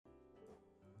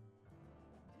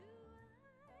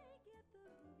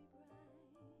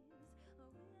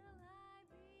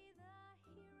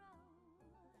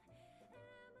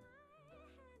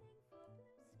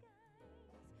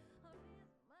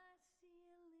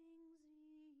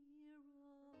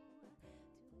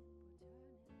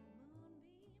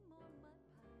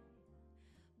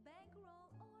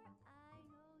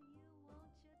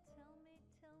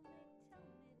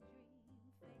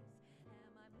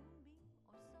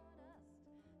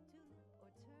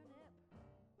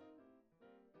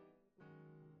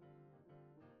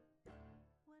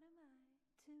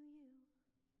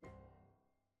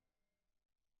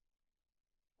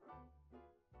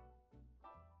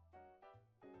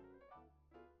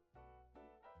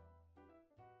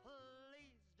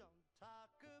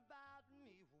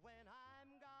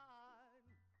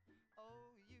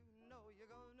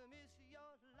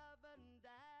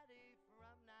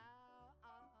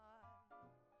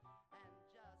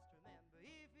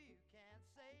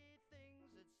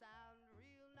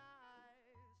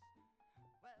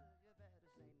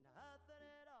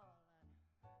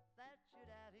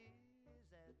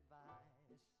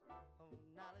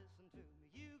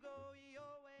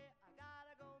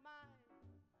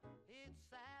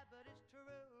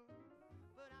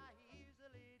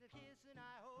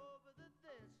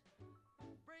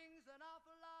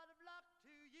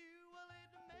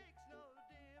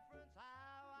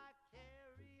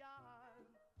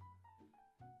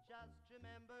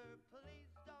remember,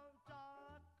 please don't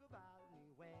talk about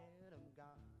me when I'm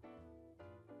gone.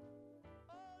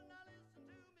 Oh, now listen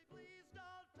to me, please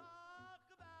don't talk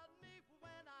about me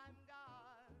when I'm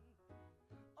gone.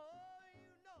 Oh,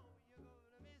 you know you're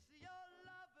gonna miss your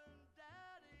loving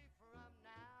daddy from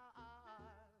now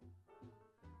on.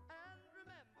 And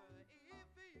remember, if you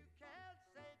can't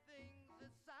say things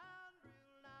that sound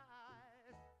real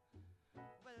nice,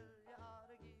 well, you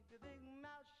ought to keep your big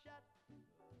mouth shut.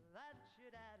 That's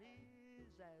your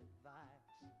daddy's advice.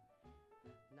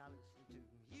 Now listen to me,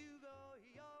 you go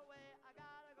your way, I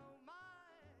gotta go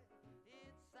mine.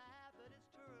 It's sad, but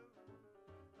it's true.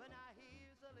 But now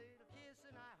here's a little kiss,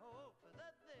 and I hope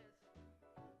that this,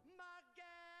 my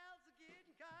gals are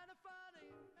getting kind of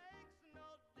funny. Makes no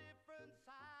difference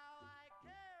how I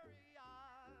carry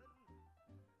on.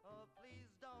 Oh,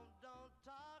 please don't talk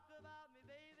about me,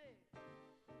 baby.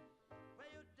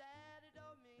 Well, your daddy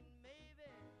don't mean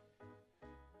maybe.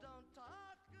 Don't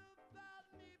talk about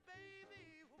me,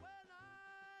 baby, when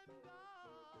I'm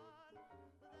gone.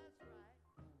 That's right.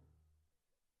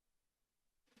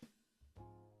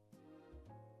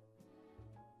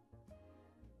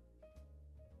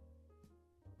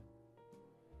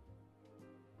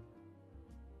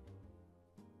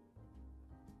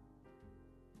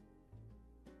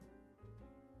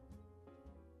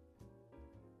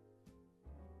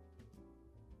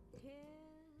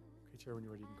 Okay, Chair, when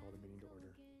you're ready, you can call the meeting to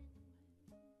order.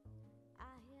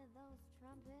 I hear those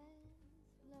trumpets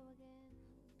blow again,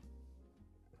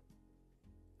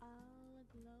 all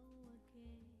aglow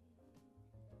again.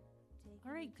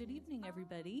 All right, good evening,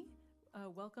 everybody.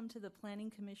 Welcome to the Planning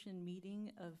Commission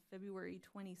meeting of February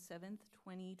 27th,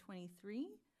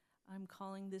 2023. I'm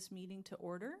calling this meeting to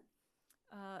order.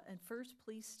 And first,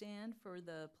 please stand for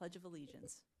the Pledge of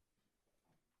Allegiance.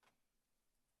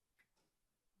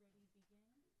 Ready, begin.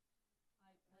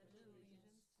 I pledge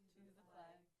allegiance to the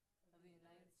flag of the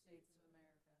United States of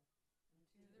America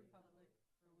and to the republic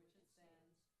for which it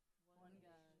stands, one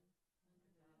God,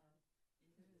 under God,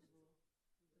 indivisible,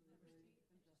 with liberty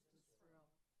and justice for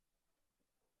all.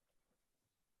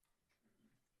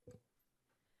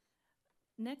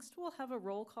 Next, we'll have a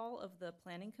roll call of the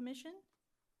Planning Commission.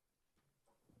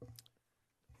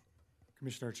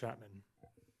 Commissioner Chapman.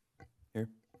 Here.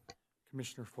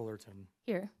 Commissioner Fullerton.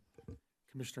 Here.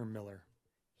 Commissioner Miller.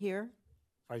 Here.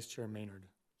 Vice Chair Maynard.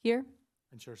 Here.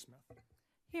 And Chair Smith.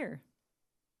 Here.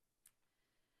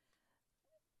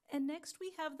 And next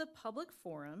we have the public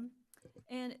forum.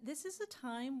 And this is a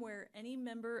time where any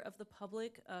member of the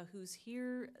public who's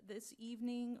here this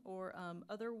evening or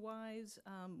otherwise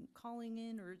calling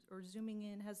in or zooming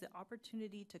in has the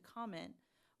opportunity to comment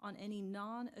on any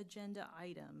non-agenda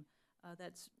item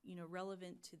that's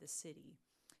relevant to the city.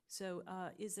 So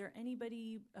is there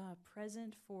anybody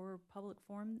present for public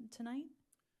forum tonight?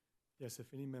 Yes,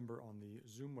 if any member on the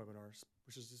Zoom webinar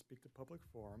wishes to speak to public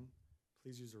forum,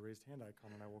 please use the raised hand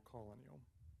icon and I will call on you.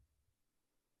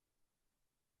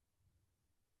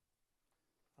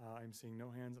 I'm seeing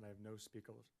no hands and I have no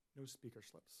speaker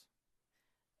slips.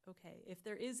 Okay, if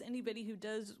there is anybody who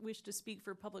does wish to speak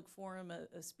for public forum,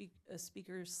 a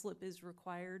speaker slip is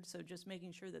required. So just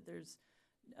making sure that there's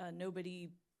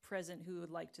nobody present who would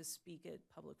like to speak at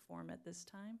public forum at this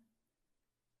time.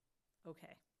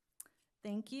 Okay,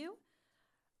 thank you.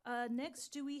 Next,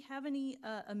 do we have any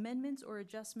amendments or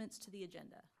adjustments to the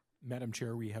agenda? Madam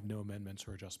Chair, we have no amendments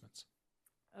or adjustments.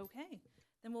 Okay,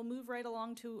 then we'll move right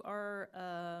along to our,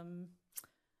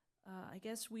 I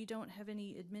guess we don't have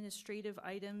any administrative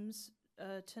items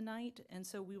tonight, and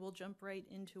so we will jump right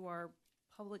into our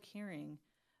public hearing.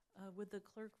 Would the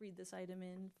clerk read this item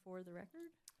in for the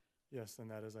record? Yes, and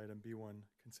that is item B1,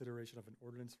 consideration of an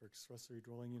ordinance for accessory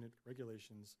dwelling unit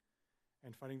regulations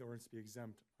and finding the ordinance to be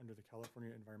exempt under the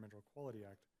California Environmental Quality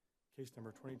Act, case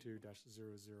number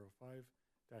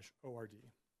 22-005-ORD.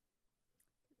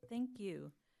 Thank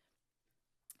you.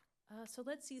 So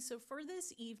let's see. So for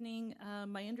this evening,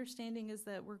 my understanding is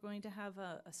that we're going to have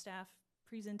a staff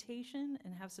presentation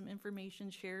and have some information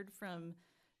shared from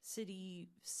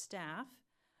city staff.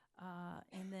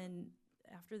 And then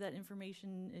after that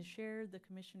information is shared, the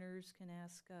commissioners can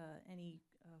ask any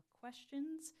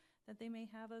questions that they may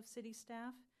have of city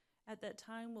staff. At that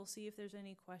time, we'll see if there's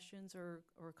any questions or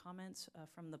comments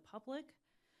from the public.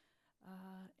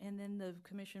 And then the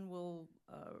commission will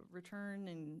return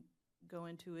and go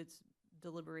into its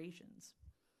deliberations.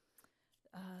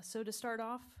 So to start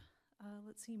off,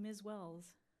 let's see, Ms.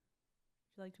 Wells,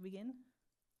 would you like to begin?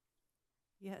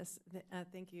 Yes,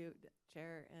 thank you,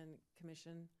 Chair and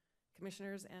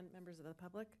commissioners and members of the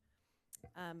public.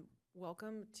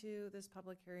 welcome to this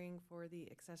public hearing for the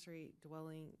accessory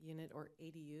dwelling unit, or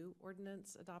ADU,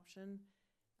 ordinance adoption.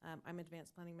 I'm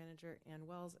Advanced Planning Manager Ann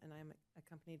Wells, and I'm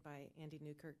accompanied by Andy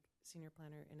Newkirk, Senior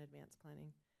Planner in Advanced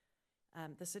Planning.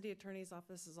 The City Attorney's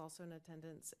Office is also in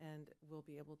attendance and will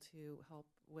be able to help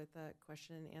with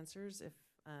question and answers if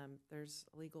there's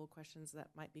legal questions that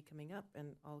might be coming up,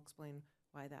 and I'll explain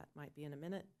why that might be in a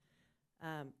minute.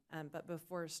 But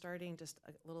before starting, just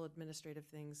a little administrative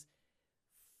things.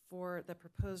 For the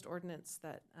proposed ordinance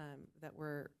that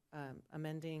we're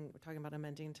amending, we're talking about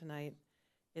amending tonight,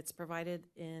 it's provided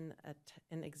in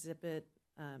an Exhibit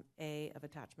A of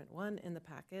Attachment 1 in the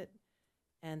packet.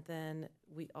 And then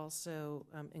we also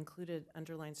included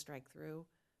underlined strike-through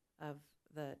of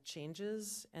the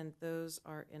changes, and those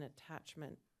are in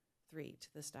Attachment 3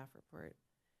 to the staff report.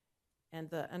 And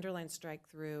the underlined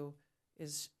strike-through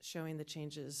is showing the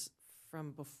changes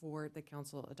from before the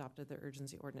council adopted the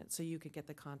urgency ordinance, so you could get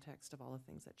the context of all the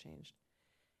things that changed.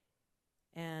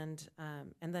 And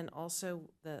then also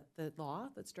the law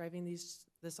that's driving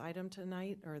this item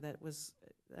tonight, or that was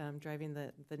driving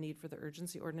the need for the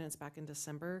urgency ordinance back in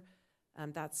December,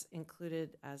 that's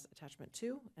included as Attachment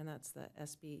 2, and that's the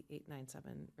SB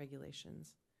 897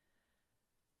 regulations.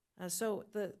 So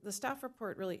the staff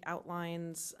report really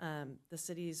outlines the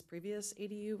city's previous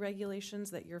ADU regulations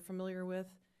that you're familiar with,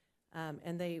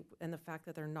 and the fact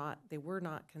that they were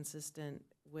not consistent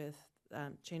with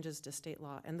changes to state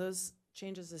law, and those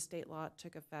changes to state law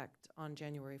took effect on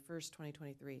January 1st,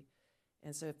 2023.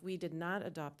 And so if we did not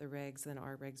adopt the regs, then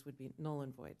our regs would be null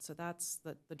and void. So that's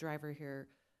the driver here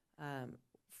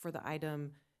for the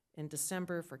item in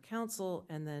December for council,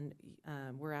 and then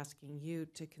we're asking you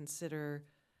to consider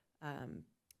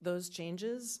those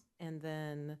changes, and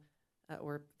then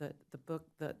or the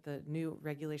new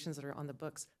regulations that are on the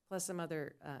books, plus some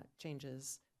other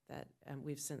changes that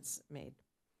we've since made.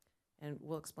 And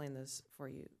we'll explain those for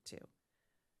you too.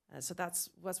 So that's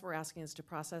what we're asking, is to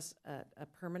process a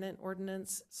permanent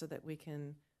ordinance so that we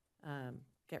can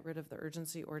get rid of the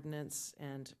urgency ordinance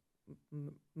and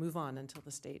move on until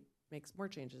the state makes more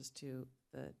changes to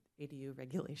the ADU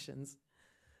regulations.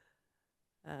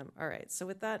 All right, so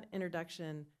with that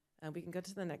introduction, we can go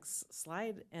to the next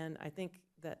slide. And I think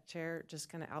that Chair just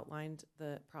kind of outlined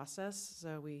the process,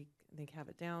 so we, I think, have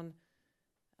it down.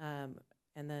 And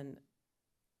then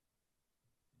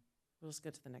we'll just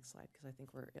go to the next slide, because I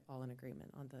think we're all in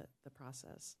agreement on the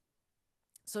process.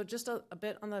 So just a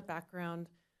bit on the background.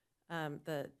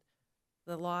 The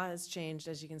law has changed,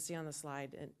 as you can see on the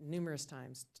slide, numerous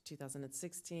times: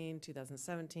 2016,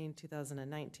 2017,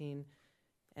 2019,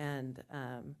 and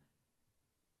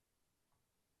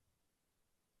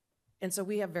so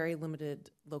we have very limited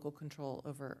local control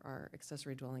over our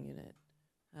accessory dwelling unit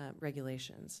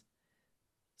regulations.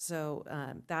 So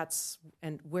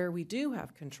and where we do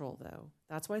have control, though,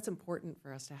 that's why it's important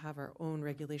for us to have our own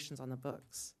regulations on the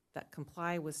books that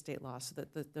comply with state law, so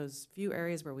that those few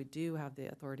areas where we do have the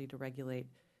authority to regulate,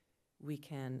 we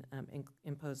can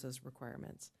impose those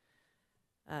requirements.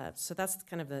 So that's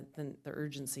kind of the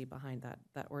urgency behind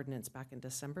that ordinance back in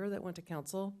December that went to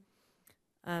council.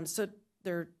 So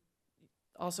there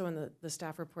also in the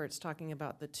staff reports talking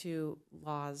about the two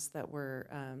laws that were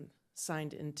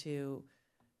signed into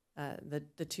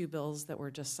the two bills that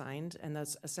were just signed, and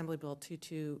that's Assembly Bill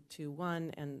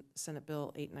 2221 and Senate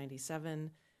Bill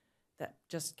 897 that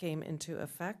just came into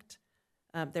effect.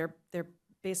 They're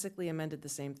basically amended the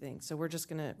same thing. So we're just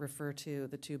going to refer to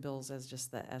the two bills as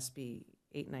just the SB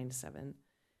 897,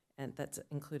 and that's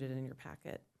included in your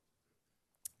packet.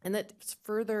 And that's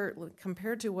further,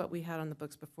 compared to what we had on the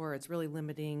books before, it's really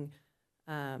limiting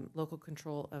local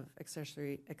control of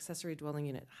accessory dwelling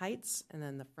unit heights, and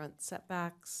then the front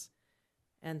setbacks,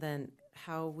 and then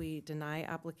how we deny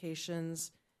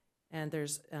applications. And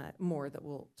there's more that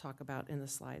we'll talk about in the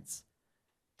slides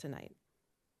tonight.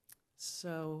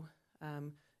 So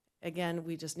again,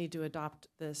 we just need to adopt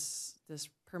this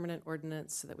permanent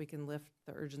ordinance so that we can lift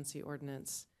the urgency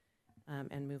ordinance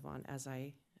and move on, as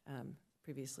I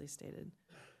previously stated.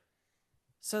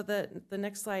 So the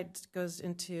next slide goes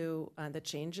into the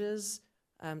changes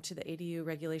to the ADU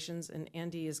regulations, and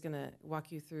Andy is going to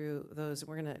walk you through those.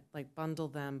 We're going to bundle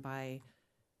them by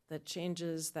the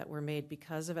changes that were made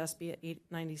because of SB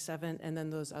 897, and then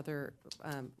those other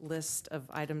list of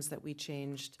items that we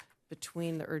changed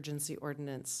between the urgency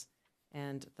ordinance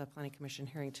and the Planning Commission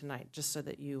hearing tonight, just so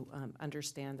that you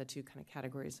understand the two kind of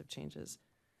categories of changes.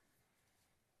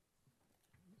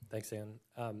 Thanks, Ann.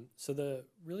 So the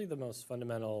most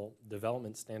fundamental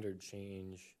development standard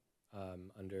change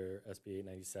under SB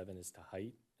 897 is to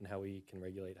height and how we can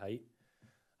regulate height.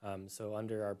 So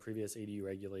under our previous ADU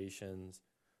regulations,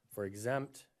 For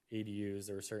exempt ADUs,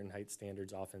 there were certain height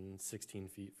standards, often 16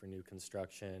 feet for new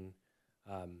construction.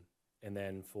 And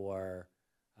then for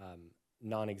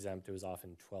non-exempt, it was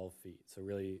often 12 feet, so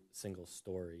really single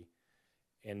story.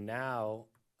 And now,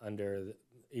 under the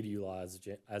ADU laws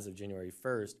as of January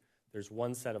 1st, there's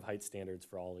one set of height standards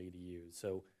for all ADUs.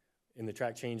 So in the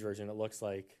track change version, it looks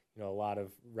like a lot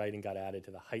of writing got added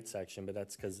to the height section, but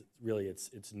that's because really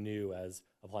it's new as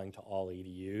applying to all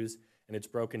ADUs, and it's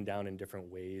broken down in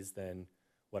different ways than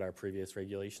what our previous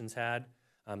regulations had.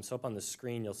 So up on the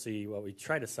screen, you'll see what we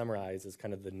try to summarize is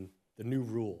kind of the new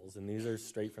rules, and these are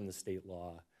straight from the state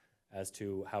law as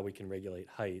to how we can regulate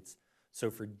heights. So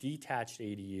for detached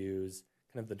ADUs,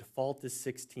 kind of the default is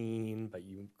 16, but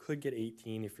you could get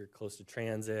 18 if you're close to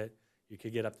transit. You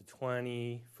could get up to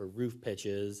 20 for roof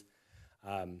pitches.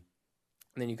 And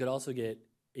then you could also get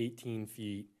 18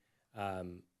 feet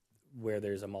where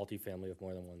there's a multifamily of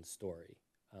more than one story.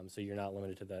 So you're not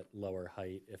limited to that lower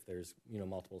height if there's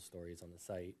multiple stories on the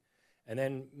site. And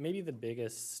then maybe the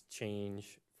biggest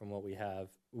change from what we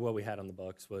had on the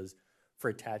books was for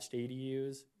attached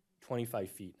ADUs, 25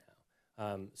 feet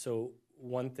now. So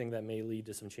one thing that may lead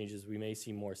to some changes, we may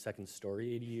see more second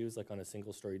story ADUs, like on a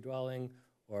single story dwelling,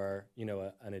 or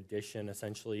an addition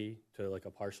essentially to like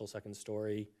a partial second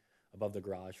story above the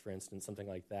garage, for instance, something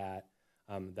like that,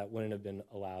 that wouldn't have been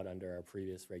allowed under our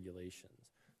previous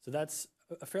regulations. So that's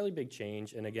a fairly big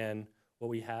change. And again, what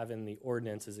we have in the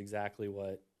ordinance is exactly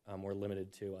what we're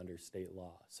limited to under state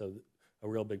law. So a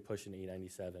real big push in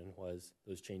 897 was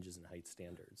those changes in height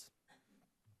standards.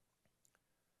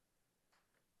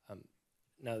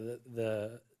 Now,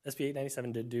 the SB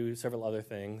 897 did do several other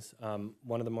things.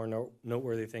 One of the more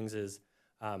noteworthy things is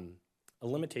a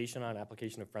limitation on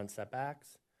application of front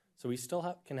setbacks. So we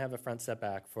still can have a front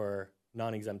setback for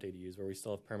non-exempt ADUs where we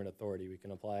still have permit authority. We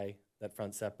can apply that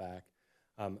front setback,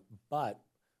 but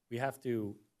we have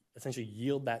to essentially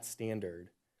yield that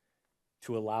standard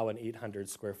to allow an 800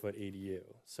 square foot ADU.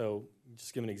 So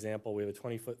just give an example, we have a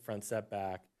 20-foot front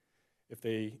setback. If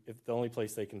the only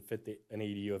place they can fit an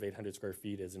ADU of 800 square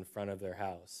feet is in front of their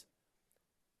house,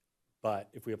 but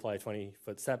if we apply a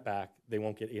 20-foot setback, they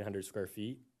won't get 800 square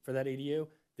feet for that ADU.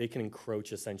 They can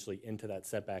encroach essentially into that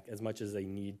setback as much as they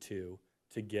need to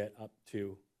get up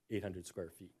to 800 square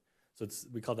feet. So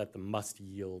we call that the must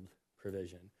yield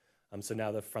provision. So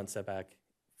now the front setback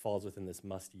falls within this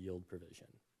must yield provision.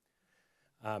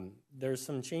 There's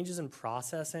some changes in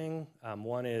processing.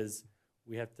 One is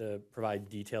we have to provide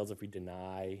details if we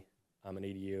deny an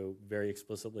ADU very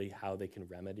explicitly how they can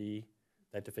remedy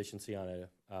that deficiency on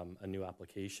a new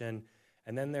application.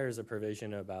 And then there's a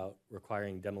provision about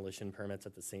requiring demolition permits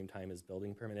at the same time as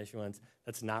building permit issuance.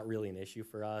 That's not really an issue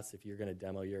for us. If you're going to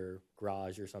demo your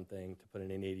garage or something to put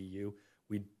in an ADU,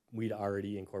 we'd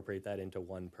already incorporate that into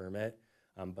one permit.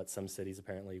 But some cities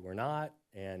apparently were not,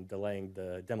 and delaying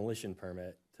the demolition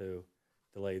permit to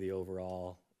delay the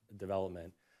overall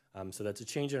development. So that's a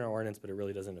change in our ordinance, but it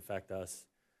really doesn't affect us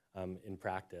in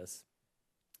practice.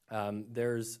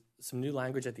 There's some new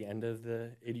language at the end of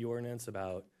the ADU ordinance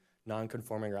about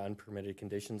non-conforming or unpermitted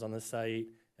conditions on the site,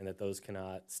 and that those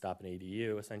cannot stop an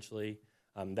ADU, essentially.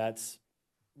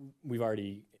 We've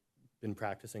already been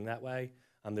practicing that way.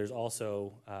 There's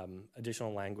also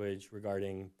additional language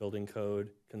regarding building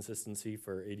code consistency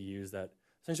for ADUs that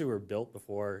essentially were built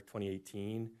before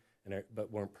 2018,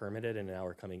 but weren't permitted, and now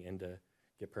are coming in to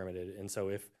get permitted. And so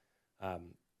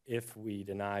if we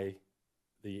deny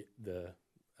the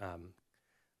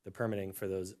permitting for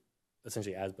those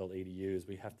essentially as-built ADUs,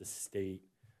 we have to state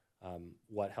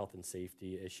what health and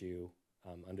safety issue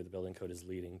under the building code is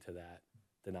leading to that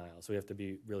denial. So we have to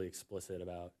be really explicit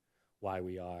about why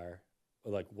we are,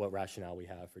 or like what rationale we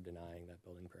have for denying that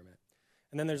building permit.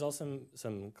 And then there's also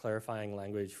some clarifying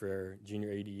language for junior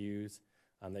ADUs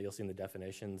that you'll see in the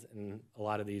definitions, and a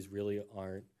lot of these really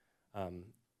aren't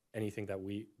anything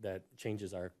that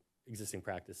changes our existing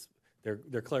practice.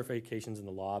 They're clarifications in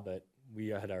the law, but we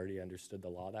had already understood the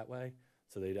law that way,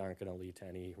 so they aren't going to lead to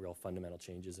any real fundamental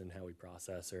changes in how we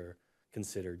process or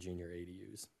consider junior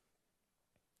ADUs.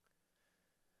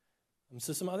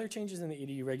 So some other changes in the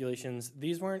ADU regulations,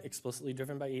 these weren't explicitly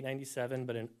driven by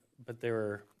 897, but they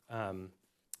were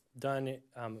done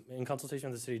in consultation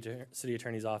with the city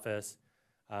attorney's office,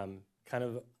 kind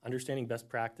of understanding best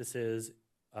practices,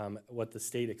 what the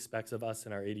state expects of us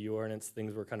in our ADU ordinance,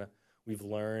 things we've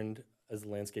learned as the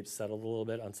landscape settled a little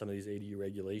bit on some of these ADU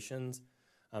regulations.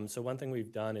 So one thing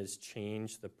we've done is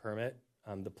change the permit,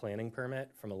 the planning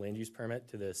permit, from a land use permit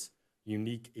to this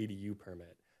unique ADU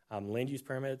permit. Land use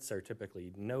permits are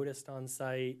typically noticed on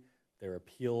site, they're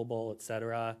appealable, et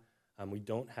cetera. We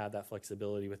don't have that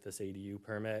flexibility with this ADU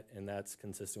permit, and that's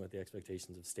consistent with the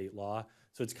expectations of state law.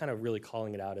 So it's kind of really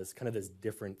calling it out as kind of this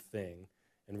different thing,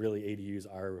 and really ADUs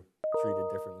are treated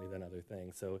differently than other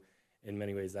things. So in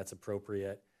many ways, that's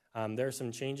appropriate. There are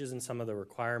some changes in some of the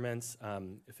requirements,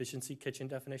 efficiency kitchen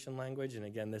definition language, and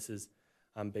again, this is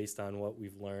based on what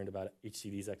we've learned about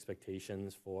HCD's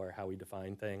expectations for how we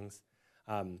define things.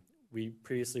 We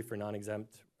previously, for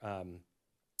non-exempt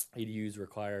ADUs,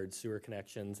 required sewer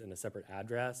connections and a separate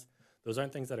address. Those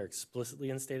aren't things that are explicitly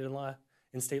in state law.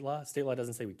 State law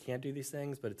doesn't say we can't do these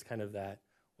things, but it's kind of that,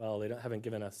 well, they haven't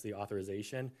given us the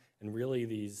authorization, and really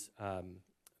these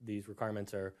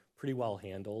requirements are pretty well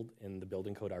handled in the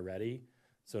building code already.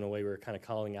 So in a way, we're kind of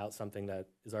calling out something that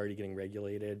is already getting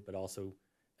regulated, but also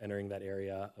entering that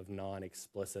area of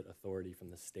non-explicit authority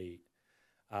from the state.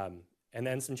 And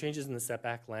then some changes in the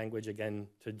setback language, again,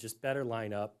 to just better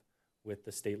line up with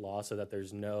the state law so that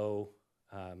there's no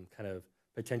kind of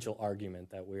potential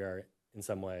argument that we are in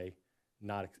some way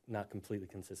not completely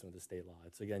consistent with the state law.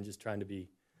 It's, again, just trying to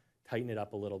tighten it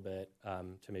up a little bit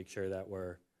to make sure that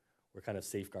we're kind of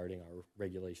safeguarding our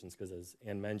regulations, because as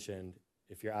Ann mentioned,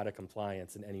 if you're out of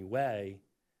compliance in any way,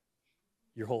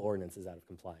 your whole ordinance is out of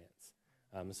compliance.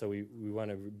 So we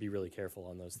want to be really careful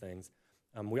on those things.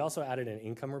 We also added an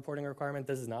income reporting requirement.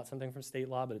 This is not something from state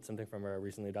law, but it's something from our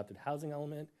recently adopted housing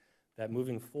element, that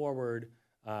moving forward,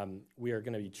 we are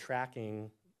going to be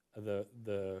tracking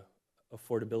the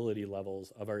affordability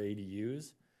levels of our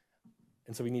ADUs.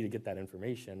 And so we need to get that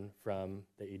information from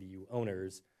the ADU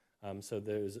owners. So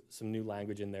there's some new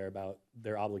language in there about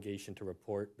their obligation to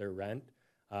report their rent.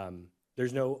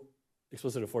 There's no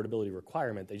explicit affordability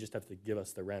requirement. They just have to give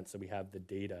us the rent so we have the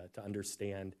data to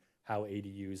understand how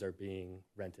ADUs are being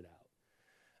rented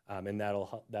out. And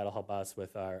that'll help us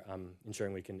with our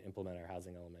ensuring we can implement our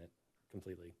housing element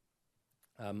completely.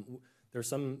 There's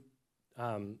some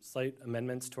slight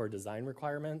amendments to our design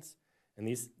requirements. And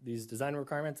these design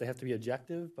requirements, they have to be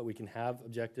objective, but we can have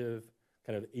objective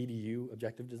kind of ADU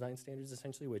objective design standards,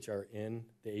 essentially, which are in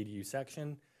the ADU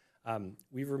section.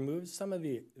 We've removed some of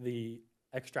the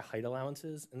extra height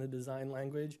allowances in the design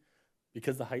language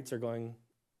because the heights are going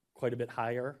quite a bit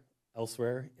higher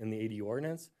elsewhere in the ADU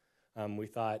ordinance. We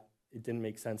thought it didn't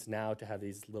make sense now to have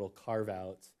these little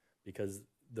carve-outs, because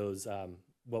those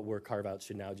what were carve-outs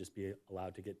should now just be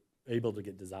able to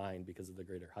get designed because of the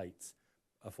greater heights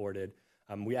afforded.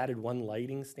 We added one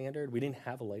lighting standard. We didn't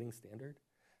have a lighting standard.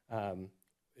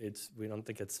 We don't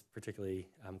think it's particularly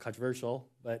controversial,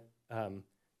 but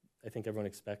I think everyone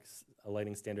expects a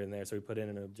lighting standard in there, so we put in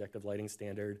an objective lighting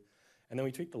standard. And then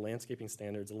we tweaked the landscaping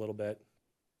standards a little bit.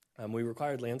 We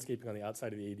required landscaping on the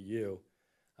outside of the ADU,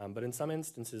 but in some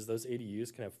instances, those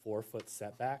ADUs can have 4-foot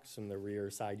setbacks from the rear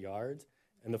side yards,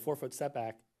 and the 4-foot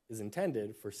setback is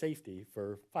intended for safety,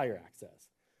 for fire access.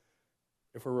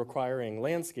 If we're requiring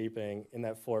landscaping in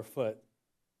that 4-foot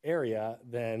area,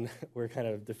 then we're kind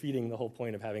of defeating the whole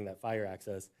point of having that fire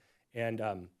access. And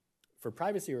for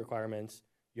privacy requirements,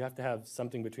 you have to have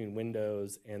something between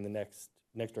windows and the next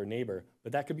door neighbor,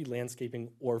 but that could be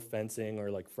landscaping or fencing or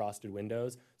like frosted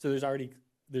windows. So there's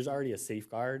already a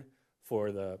safeguard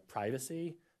for the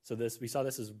privacy. So we saw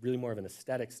this as really more of an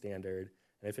aesthetic standard,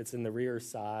 and if it's in the rear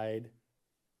side,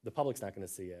 the public's not going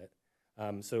to see it.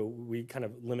 So we kind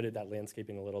of limited that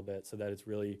landscaping a little bit so that it's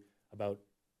really about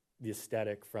the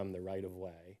aesthetic from the right of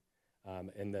way,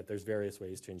 and that there's various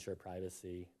ways to ensure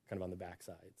privacy kind of on the back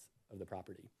sides of the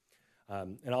property.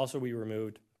 And also we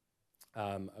removed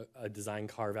a design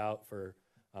carve-out for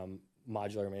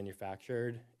modular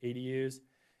manufactured ADUs.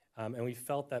 And we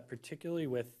felt that particularly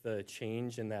with the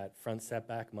change in that front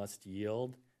setback must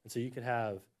yield, and so you could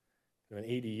have an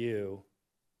ADU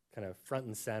kind of front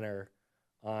and center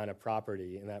on a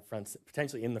property in that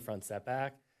potentially in the front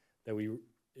setback, that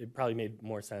it probably made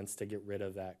more sense to get rid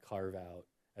of that carve-out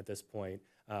at this point,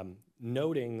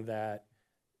 noting that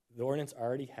the ordinance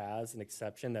already has an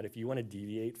exception that if you want to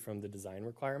deviate from the design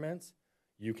requirements,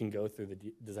 you can go through the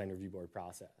design review board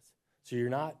process. So you're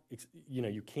not,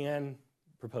 you can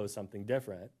propose something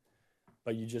different,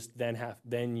 but you just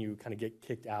then you kind of get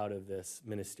kicked out of this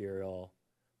ministerial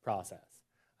process.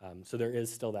 So there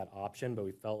is still that option, but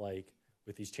we felt like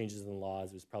with these changes in the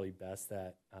laws, it was probably best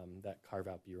that that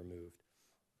carve-out be removed.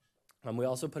 We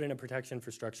also put in a protection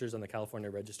for structures on the California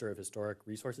Register of Historic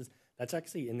Resources. That's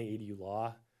actually in the ADU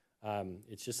law.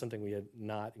 It's just something we had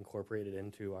not incorporated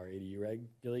into our ADU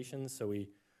regulations. So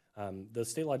the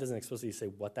state law doesn't explicitly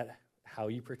say how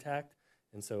you protect,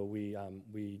 and so we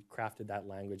crafted that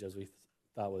language as we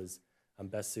thought was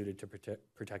best suited to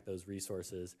protect those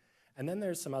resources. And then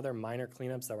there's some other minor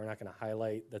cleanups that we're not going to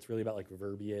highlight. That's really about like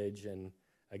verbiage, and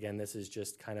again, this is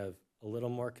just kind of a little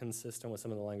more consistent with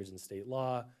some of the language in state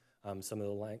law, some of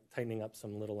the tightening up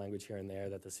some little language here and there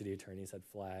that the city attorneys had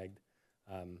flagged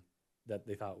that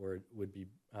they thought would be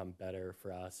better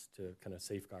for us to kind of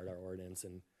safeguard our ordinance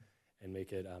and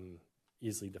make it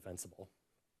easily defensible.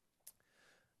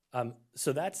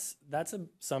 So that's a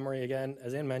summary again.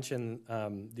 As Ann mentioned,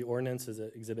 the ordinance is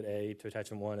Exhibit A to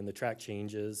Attachment 1, and the track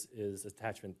changes is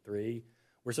Attachment 3.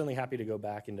 We're certainly happy to go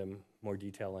back into more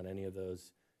detail on any of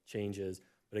those changes,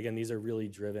 but again, these are really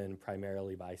driven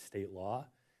primarily by state law,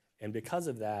 and because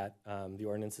of that, the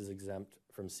ordinance is exempt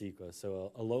from CEQA.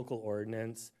 So a local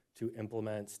ordinance to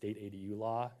implement state ADU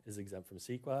law is exempt from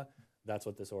CEQA. That's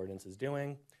what this ordinance is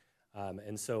doing,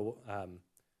 and so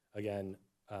again,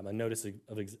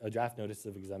 a draft notice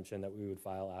of exemption that we would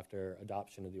file after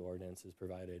adoption of the ordinance is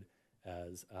provided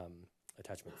as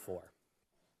Attachment 4.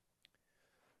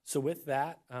 So with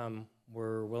that,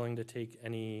 we're willing to take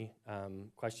any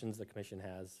questions the commission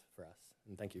has for us,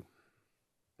 and thank you.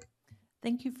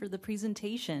 Thank you for the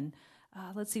presentation.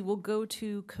 Let's see, we'll go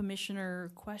to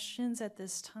commissioner questions at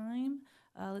this time.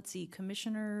 Let's see,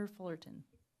 Commissioner Fullerton.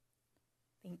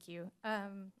 Thank you.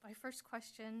 My first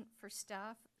question for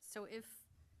staff, so if,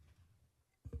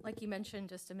 like you mentioned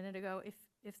just a minute ago,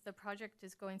 if the project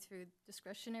is going through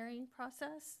discretionary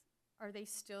process, are they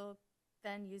still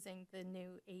then using the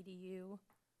new ADU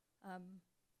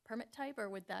permit type, or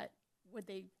would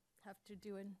they have to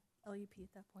do an LUP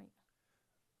at that point?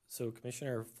 So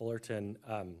Commissioner Fullerton,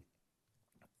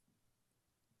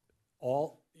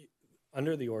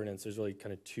 under the ordinance, there's really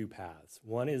kind of two paths.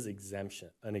 One is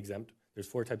there's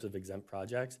 4 types of exempt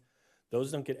projects.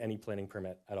 Those don't get any planning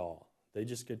permit at all. They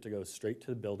just get to go straight to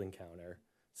the building counter,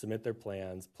 submit their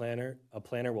plans. A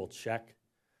planner will check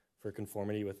for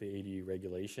conformity with the ADU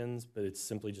regulations, but it's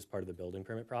simply just part of the building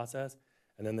permit process.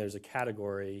 And then there's a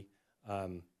category,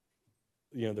 the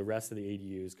rest of the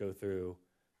ADUs go through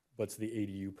what's the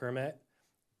ADU permit.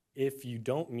 If you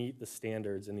don't meet the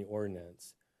standards in the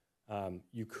ordinance,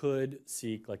 you could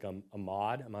seek like a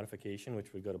modification,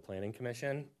 which would go to Planning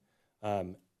Commission.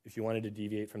 If you wanted to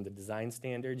deviate from the design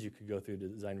standards, you could go through the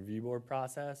design review board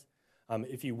process.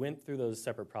 If you went through those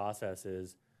separate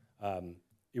processes,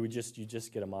 you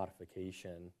just get a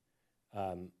modification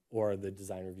or the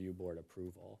design review board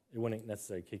approval. It wouldn't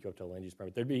necessarily kick you up to a land use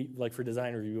permit. There'd be, like for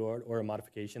design review board or a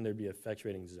modification, there'd be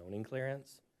effectuating zoning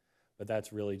clearance, but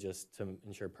that's really just to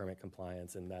ensure permit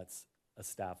compliance, and that's a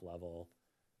staff level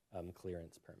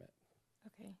clearance permit.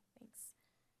 Okay, thanks.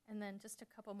 And then just a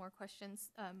couple more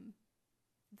questions.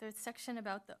 The section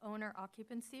about the owner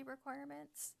occupancy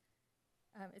requirements,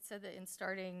 it said that in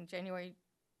starting January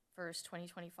 1st,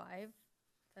 2025,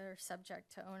 they're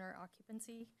subject to owner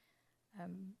occupancy.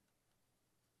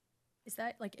 Is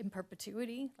that like in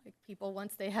perpetuity? Like people,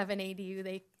 once they have an ADU,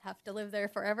 they have to live there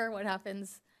forever? What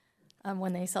happens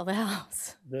when they sell the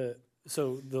house?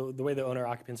 So the way the owner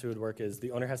occupancy would work is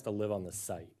the owner has to live on the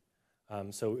site.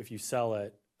 So if you sell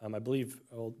it, I believe,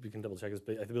 we can double check this,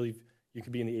 but I believe you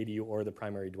could be in the ADU or the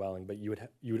primary dwelling, but you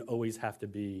would always have to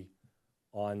be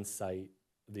on site,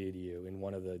 the ADU, in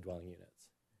one of the dwelling units.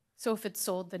 So if it's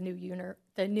sold, the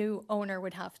new owner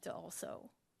would have to also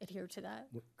adhere to that?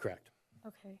 Correct.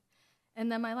 Okay.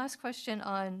 And then my last question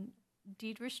on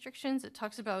deed restrictions, it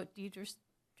talks about deed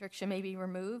restriction may be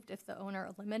removed if the owner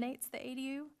eliminates the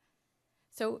ADU.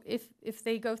 So if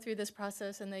they go through this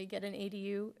process and they get an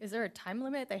ADU, is there a time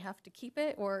limit? They have to keep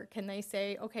it? Or can they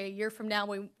say, okay, a year from now,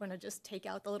 we want to just take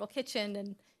out the little kitchen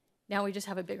and now we just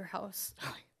have a bigger house?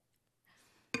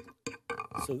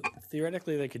 So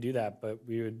theoretically, they could do that, but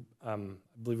we would, I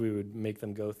believe we would make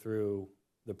them go through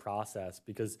the process,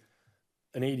 because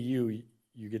an ADU,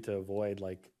 you get to avoid,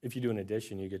 like, if you do an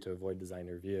addition, you get to avoid design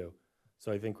review.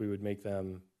 So I think we would make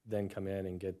them then come in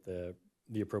and get the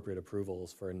appropriate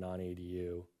approvals for a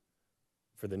non-ADU,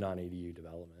 for the non-ADU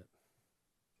development.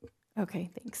 Okay,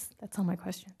 thanks. That's all my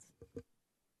questions.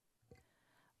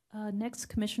 Next,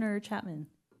 Commissioner Chapman.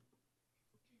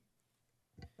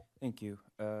 Thank you.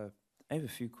 I have a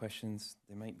few questions.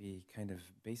 They might be kind of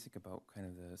basic about kind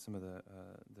of some of the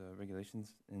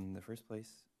regulations in the first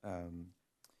place.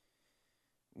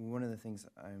 One of the things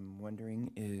I'm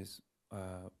wondering is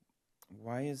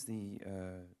why is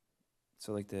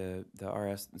so like the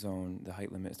RS zone, the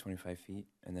height limit is 25 feet,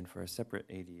 and then for a separate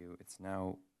ADU, it's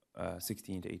now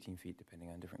 16 to 18 feet, depending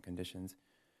on different conditions.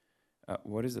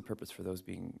 What is the purpose for those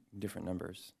being different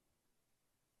numbers?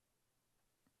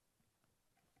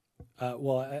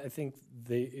 Well, I think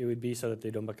it would be so that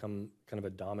they don't become kind of a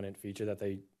dominant feature, that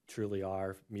they truly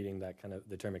are meeting that kind of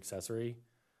the term accessory.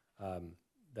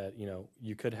 That,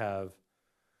 you could have,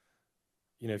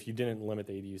 if you didn't limit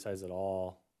the ADU size at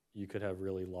all, you could have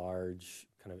really large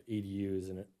kind of ADUs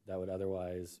and that would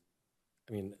otherwise,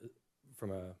 I mean,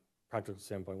 from a practical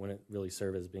standpoint, wouldn't really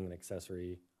serve as being an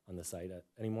accessory on the site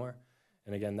anymore.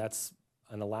 And again, that's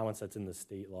an allowance that's in the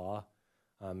state law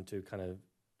to kind of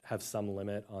have some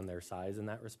limit on their size in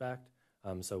that respect.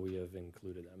 So we have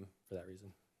included them for that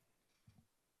reason.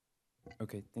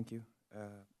 Okay, thank you.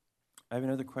 I have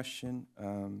another question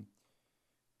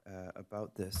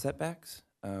about the setbacks.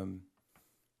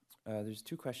 There's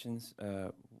two questions.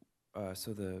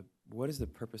 So what is the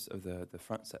purpose of the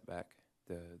front setback,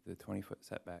 the 20-foot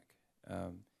setback?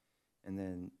 And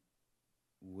then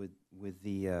with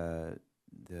the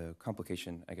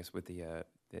complication, I guess, with that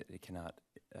it cannot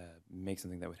make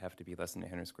something that would have to be less than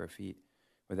 800 square feet,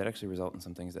 would that actually result in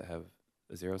some things that have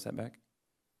a 0 setback?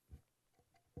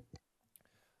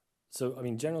 So, I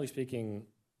mean, generally speaking,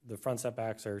 the front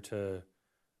setbacks are to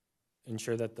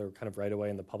ensure that the kind of right-of-way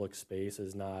in the public space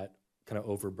is not kind of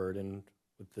overburdened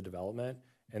with the development.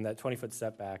 And that 20-foot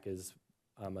setback is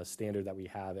a standard that we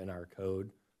have in our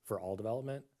code for all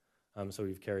development. So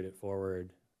we've carried it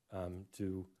forward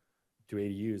to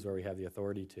ADUs where we have the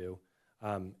authority to.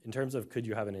 In terms of could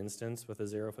you have an instance with a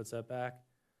 0-foot setback?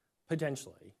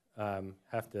 Potentially.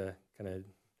 Have to kind of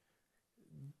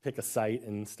pick a site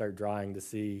and start drawing to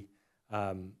see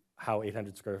how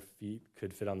 800 square feet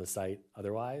could fit on the site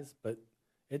otherwise. But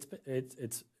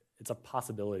it's a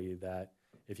possibility that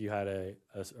if you had a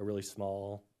really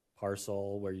small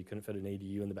parcel where you couldn't fit an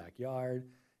ADU in the backyard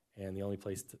and the only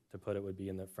place to put it would be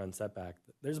in the front setback,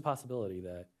 there's a possibility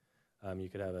that you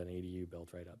could have an ADU built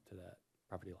right up to that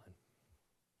property line.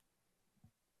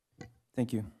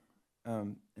 Thank you.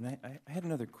 And I had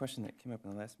another question that came up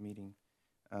in the last meeting.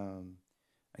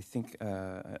 I think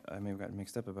I may have gotten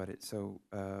mixed up about it. So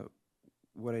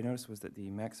what I noticed was that the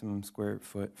maximum square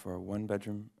foot for a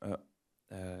one-bedroom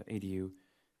ADU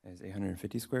is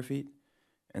 850 square feet.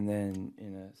 And then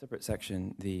in a separate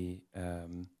section, the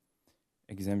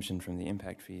exemption from the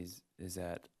impact fees is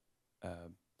at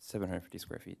 750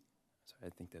 square feet. So I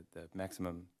think that the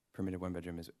maximum permitted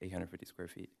one-bedroom is 850 square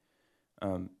feet.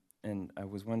 And I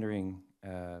was wondering,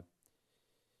 I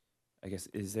guess,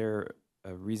 is there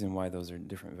a reason why those are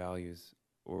different values?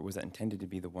 Or was that intended to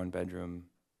be the one-bedroom,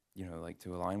 you know, like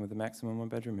to align with the maximum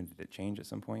one-bedroom, and did it change at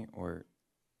some point? Or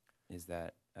is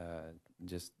that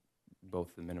just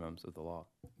both the minimums of the law?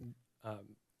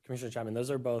 Commissioner Chapman, those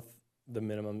are both the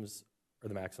minimums or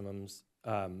the maximums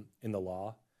in the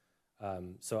law.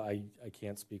 So I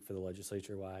can't speak for the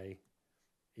legislature why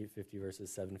 850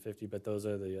 versus 750, but those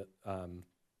are the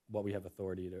what we have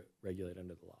authority to regulate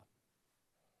under the law.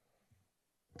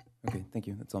 Okay, thank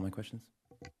you. That's all my questions.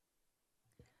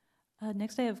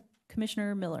 Next, I have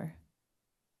Commissioner Miller.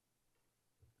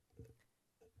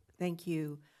 Thank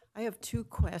you. I have two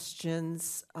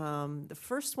questions. The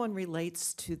first one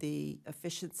relates to the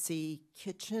efficiency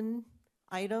kitchen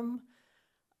item.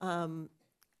 My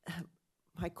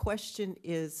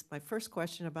first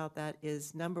question about that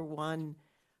is, number one,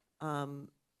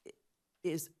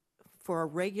 is for a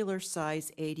regular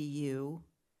size ADU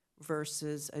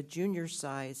versus a junior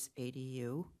size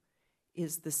ADU,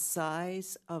 is the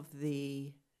size of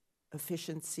the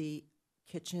efficiency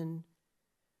kitchen,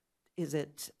 is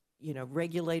it, you know,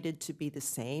 regulated to be the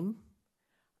same?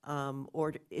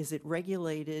 Or is it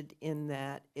regulated in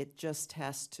that it just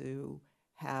has to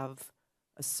have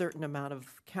a certain amount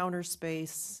of counter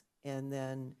space and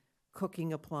then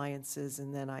cooking appliances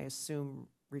and then I assume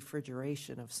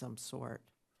refrigeration of some sort?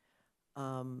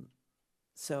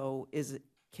 So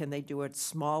can they do it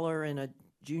smaller in a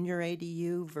junior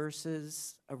ADU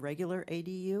versus a regular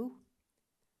ADU?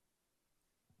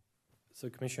 So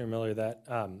Commissioner Miller, that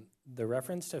the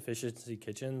reference to efficiency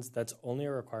kitchens, that's only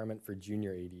a requirement for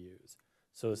junior ADUs.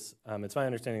 So it's my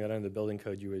understanding that under the building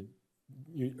code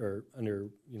or under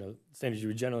standards, you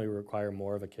would generally require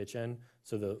more of a kitchen.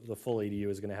 So the full ADU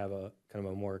is going to have a kind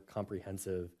of a more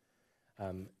comprehensive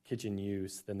kitchen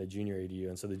use than the junior ADU.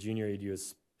 And so the junior ADU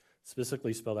is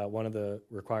specifically spelled out. One of the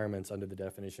requirements under the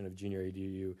definition of junior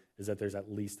ADU is that there's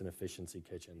at least an efficiency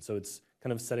kitchen. So it's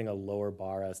kind of setting a lower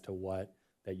bar as to what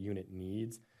that unit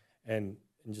needs. And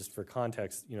just for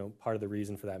context, part of the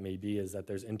reason for that may be is that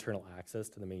there's internal access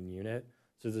to the main unit.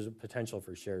 So there's a potential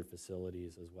for shared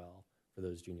facilities as well for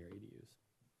those junior ADUs.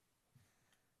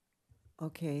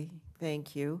 Okay,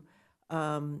 thank you.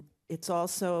 It's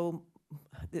also,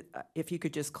 if you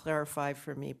could just clarify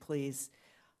for me, please.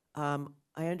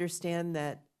 I understand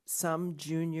that some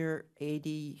junior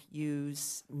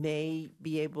ADUs may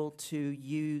be able to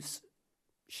use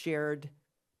shared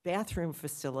bathroom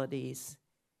facilities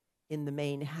in the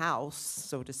main house,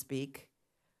 so to speak.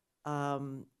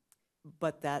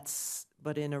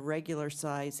 but in a regular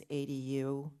size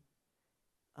ADU,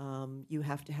 you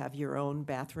have to have your own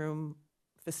bathroom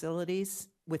facilities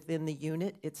within the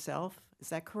unit itself. Is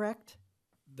that correct?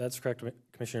 That's correct,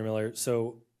 Commissioner Miller.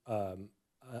 So a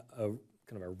kind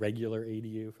of a regular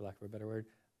ADU, for lack of a better word,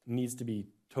 needs to be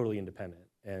totally independent.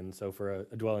 And so for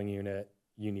a dwelling unit,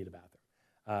 you need a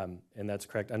bathroom. And that's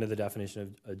correct. Under the definition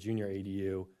of a junior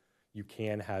ADU, you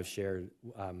can have shared,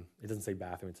 it doesn't say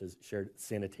bathroom, it says shared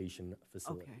sanitation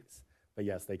facilities. Okay. But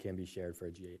yes, they can be shared for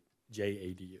a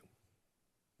JADU.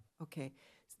 Okay.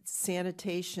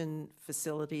 Sanitation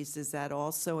facilities, does that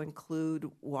also include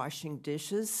washing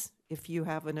dishes if you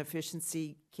have an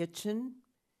efficiency kitchen?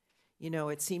 You know,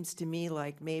 it seems to me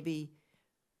like maybe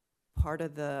part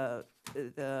of the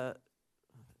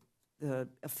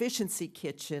efficiency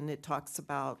kitchen, it talks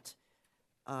about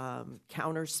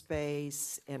counter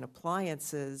space and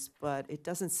appliances, but it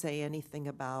doesn't say anything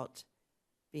about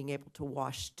being able to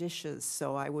wash dishes.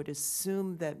 So I would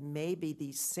assume that maybe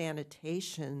these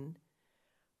sanitation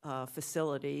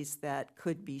facilities that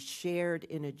could be shared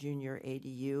in a junior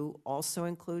ADU also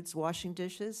includes washing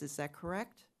dishes. Is that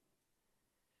correct?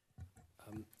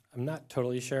 I'm not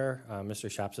totally sure. Mr.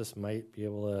 Shapsis might be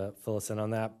able to fill us in on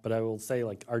that, but I will say,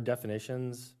 like, our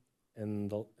definitions in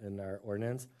our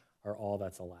ordinance are all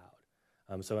that's allowed.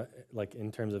 So, like, in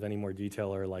terms of any more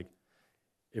detail, or like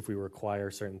if we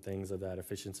require certain things of that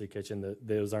efficiency kitchen,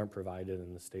 those aren't provided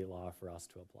in the state law for us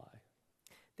to apply.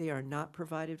 They are not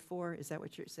provided for? Is that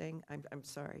what you're saying? I'm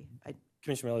sorry.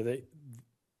 Commissioner Miller,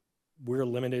 we're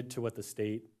limited to what the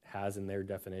state has in their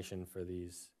definition for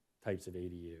these types of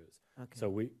ADUs. Okay. So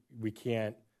we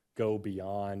can't go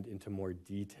beyond into more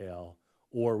detail,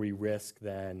 or we risk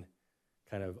then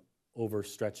kind of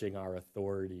overstretching our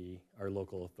authority, our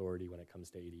local authority, when it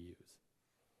comes to ADUs.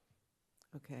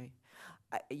 Okay.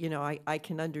 I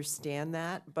can understand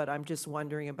that, but I'm just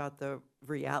wondering about the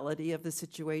reality of the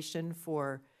situation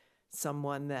for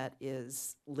someone that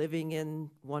is living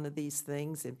in one of these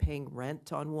things and paying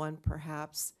rent on one,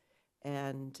 perhaps.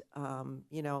 And,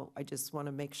 I just want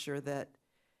to make sure that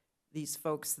these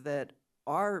folks that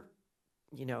are,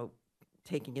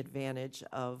 taking advantage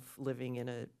of living in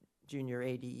a junior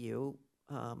ADU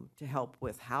to help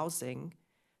with housing,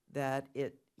 that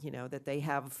that they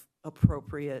have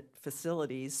appropriate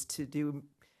facilities to do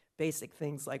basic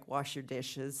things like wash your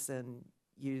dishes and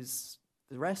use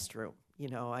the restroom.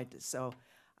 So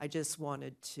I just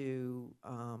wanted to,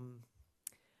 I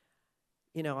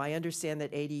understand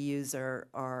that ADUs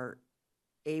are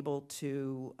able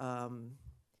to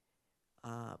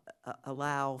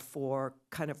allow for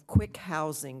kind of quick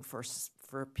housing for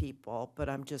people, but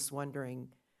I'm just wondering,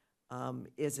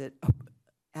 is it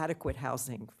adequate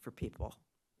housing for people?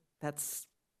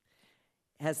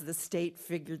 Has the state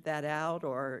figured that out,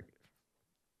 or,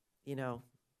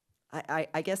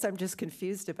 I guess I'm just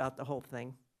confused about the whole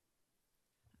thing.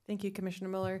 Thank you, Commissioner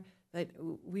Miller. That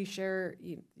we share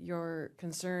your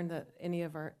concern that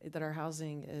that our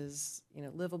housing is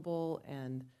livable,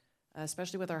 and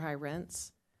especially with our high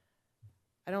rents.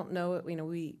 I don't know.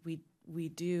 We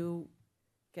do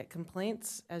get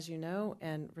complaints, as you know,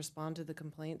 and respond to the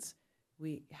complaints.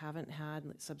 We haven't had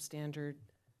substandard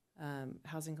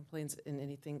housing complaints in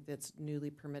anything that's newly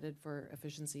permitted for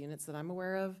efficiency units that I'm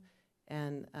aware of,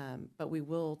 and but we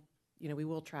will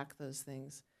track those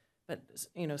things. But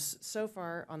so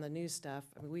far on the new stuff,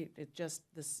 I mean, we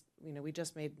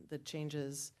just made the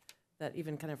changes that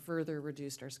even kind of further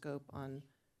reduced our scope on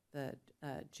the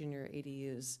junior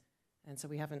ADUs, and so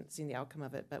we haven't seen the outcome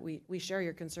of it. But we share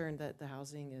your concern that the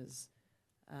housing is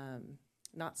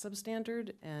not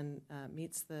substandard and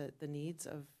meets the needs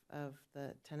of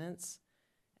the tenants.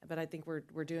 But I think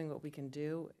we're doing what we can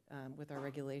do with our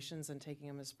regulations and taking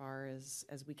them as far as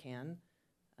we can.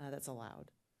 That's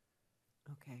allowed.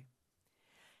 Okay.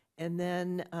 And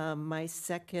then my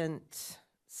second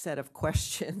set of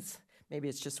questions, maybe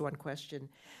it's just one question,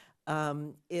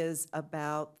 is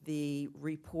about the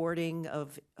reporting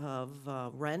of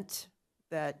rent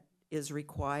that is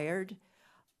required.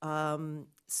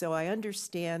 So I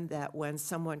understand that when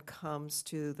someone comes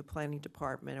to the planning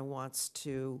department and wants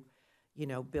to,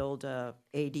 build a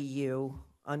ADU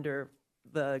under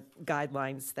the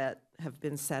guidelines that have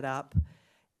been set up,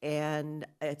 and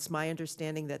it's my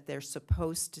understanding that they're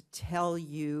supposed to tell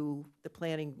you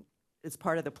as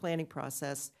part of the planning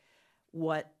process,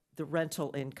 what the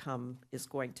rental income is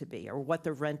going to be, or what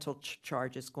the rental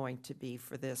charge is going to be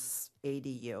for this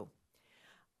ADU.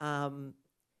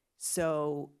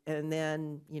 So, and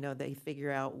then, they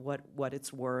figure out what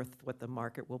it's worth, what the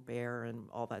market will bear, and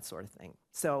all that sort of thing.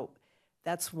 So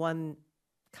that's one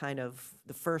kind of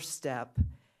the first step.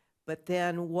 But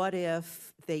then what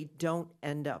if they don't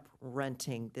end up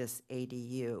renting this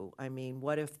ADU? I mean,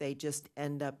 what if they just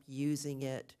end up using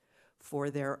it for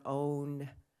their own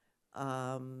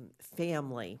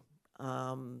family?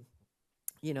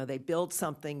 They build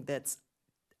something that's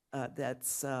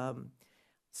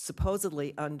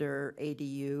supposedly under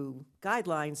ADU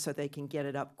guidelines so they can get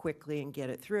it up quickly and get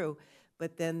it through,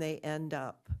 but then they end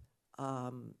up,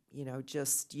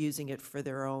 just using it for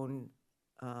their own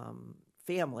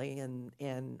family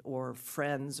and or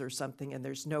friends or something, and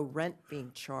there's no rent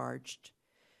being charged.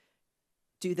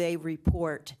 Do they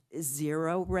report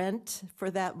zero rent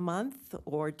for that month,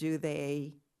 or do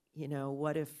they,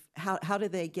 how do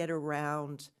they get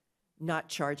around not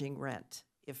charging rent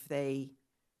if they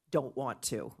don't want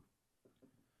to?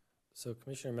 So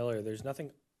Commissioner Miller, there's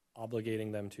nothing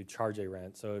obligating them to charge a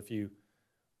rent. So if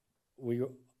we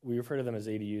refer to them as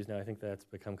ADUs now, I think that's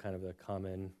become kind of a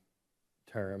common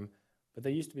term, but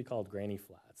they used to be called granny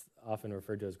flats, often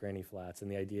referred to as granny flats.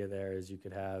 And the idea there is you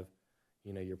could have,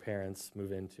 your parents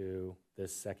move into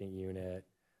this second unit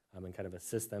and kind of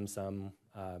assist them some,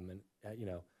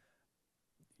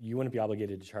 you wouldn't be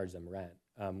obligated to charge them rent.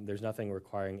 There's nothing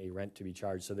requiring a rent to be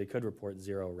charged, so they could report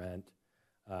zero rent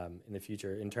in the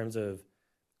future. In terms of,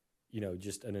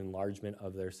 just an enlargement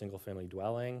of their single-family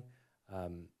dwelling,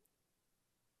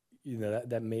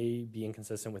 that may be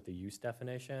inconsistent with the use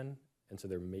definition, and so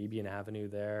there may be an avenue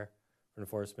there for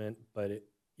enforcement, but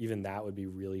even that would be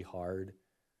really hard.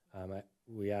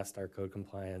 We asked our code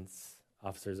compliance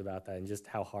officers about that and just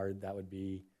how hard that would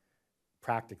be,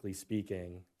 practically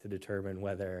speaking, to determine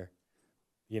whether,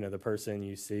 the person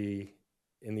you see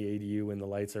in the ADU when the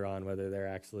lights are on, whether they're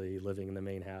actually living in the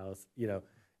main house.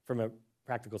 From a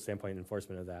practical standpoint,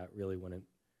 enforcement of that really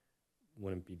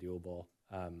wouldn't be doable.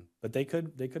 But they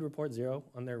could report zero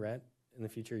on their rent in the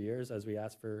future years as we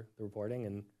ask for the reporting,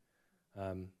 and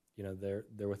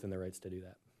they're within their rights to do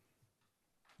that.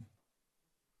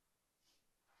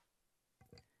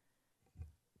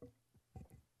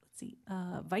 Let's see,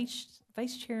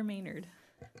 Vice Chair Maynard.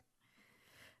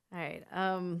 All right.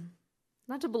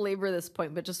 Not to belabor this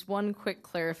point, but just one quick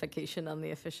clarification on the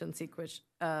efficiency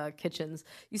kitchens.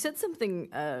 You said something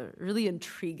really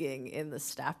intriguing in the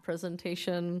staff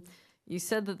presentation. You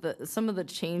said that some of the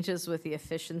changes with the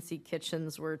efficiency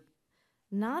kitchens were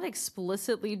not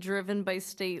explicitly driven by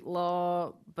state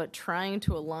law, but trying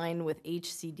to align with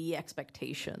HCD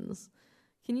expectations.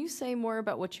 Can you say more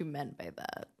about what you meant by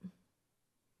that?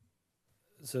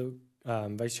 So,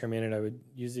 Vice Chair Maynard, I would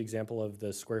use the example of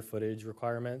the square footage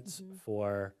requirements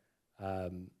for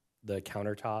the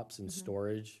countertops and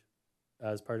storage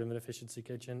as part of an efficiency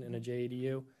kitchen in a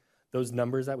JADU. Those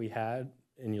numbers that we had,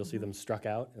 and you'll see them struck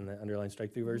out in the underlined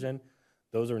strike-through version,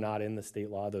 those are not in the state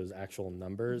law, those actual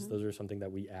numbers. Those are something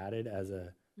that we added as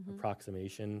a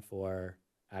approximation for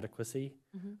adequacy.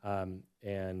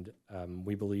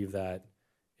 We believe that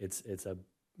it's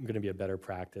going to be a better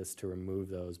practice to remove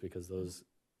those because those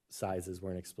sizes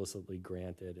weren't explicitly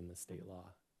granted in the state law.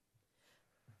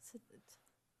 So,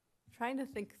 trying to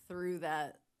think through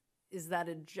that, is that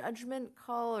a judgment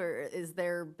call, or is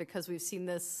there, because we've seen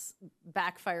this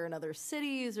backfire in other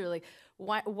cities, or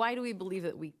why do we believe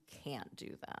that we can't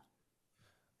do that?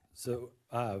 So,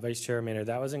 Vice Chair Maynard,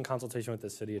 that was in consultation with the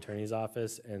City Attorney's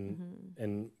Office,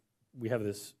 and we have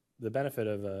the benefit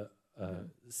of a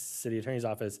City Attorney's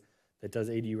Office that does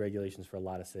ADU regulations for a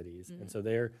lot of cities, and so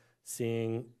they're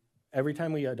seeing. Every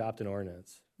time we adopt an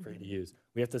ordinance for ADUs,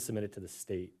 we have to submit it to the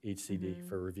state HCD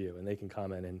for review, and they can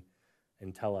comment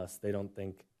and tell us they don't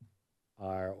think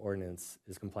our ordinance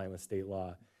is compliant with state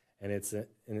law. And it's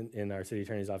in our city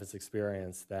attorney's office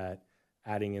experience that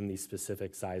adding in these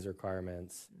specific size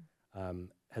requirements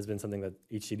has been something that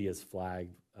HCD has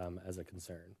flagged as a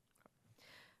concern.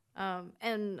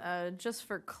 Just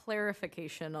for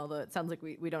clarification, although it sounds like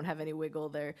we don't have any wiggle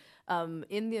there,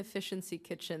 in the efficiency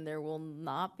kitchen, there will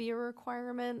not be a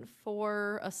requirement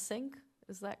for a sink.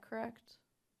 Is that correct?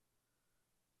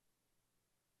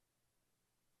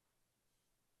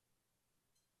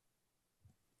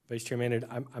 Vice Chair Maynard,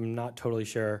 I'm not totally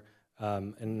sure,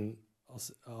 and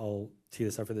I'll tee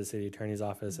this up for the City Attorney's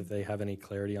Office if they have any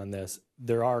clarity on this.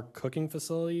 There are cooking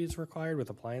facilities required with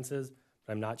appliances,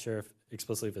 but I'm not sure if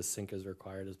explicitly if a sink is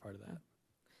required as part of that.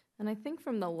 And I think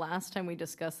from the last time we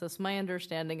discussed this, my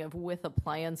understanding of with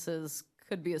appliances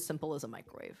could be as simple as a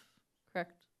microwave,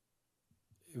 correct?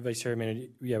 Vice Chair Maynard,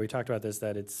 yeah, we talked about this,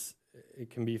 that it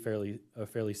can be a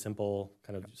fairly simple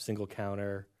kind of single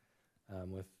counter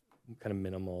with kind of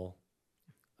minimal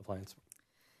appliance.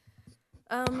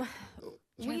 Can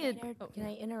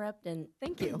I interrupt and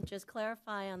thank you. just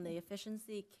clarify on the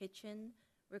efficiency kitchen?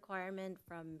 requirement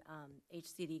from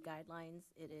HCD guidelines.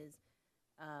 It is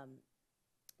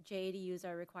JADUs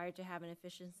are required to have an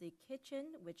efficiency kitchen,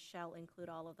 which shall include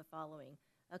all of the following: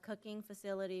 a cooking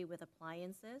facility with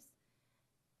appliances,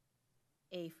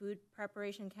 a food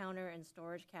preparation counter and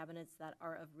storage cabinets that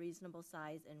are of reasonable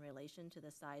size in relation to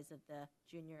the size of the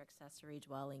junior accessory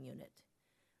dwelling unit.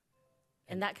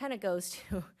 And that kind of goes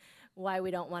to why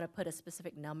we don't want to put a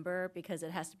specific number, because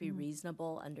it has to be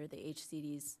reasonable under the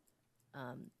HCD's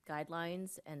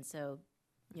guidelines. And so,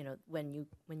 you know, when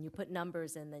you put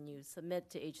numbers in, then you submit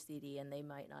to HCD and they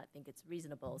might not think it's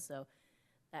reasonable. So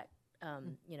that,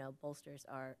 you know, bolsters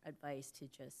our advice to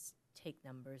just take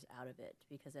numbers out of it,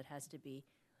 because it has to be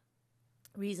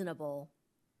reasonable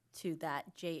to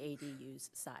that JADU's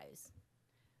size.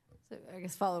 So I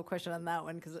guess follow-up question on that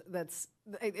one, because that's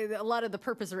a lot of the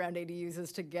purpose around ADUs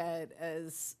is to get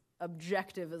as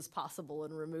objective as possible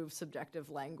and remove subjective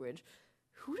language.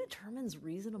 Who determines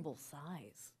reasonable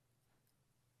size?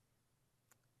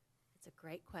 It's a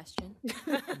great question.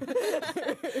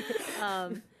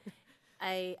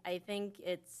 I think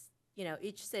it's, you know,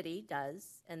 each city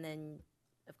does, and then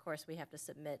of course we have to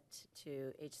submit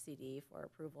to HCD for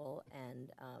approval,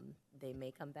 and they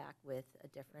may come back with a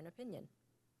different opinion.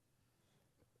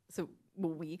 So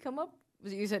will we come up?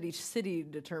 You said each city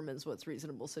determines what's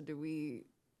reasonable. So do we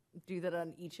do that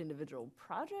on each individual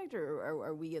project, or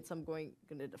are we at some point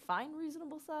going to define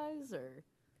reasonable size? Or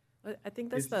I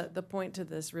think that's the point to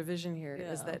this revision here,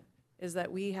 is that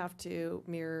we have to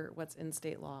mirror what's in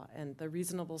state law, and the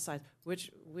reasonable size, which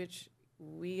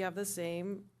we have the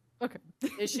same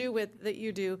issue with that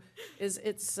you do, is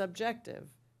it's subjective,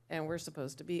 and we're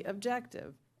supposed to be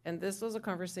objective. And this was a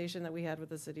conversation that we had with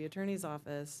the city attorney's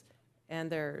office,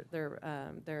 and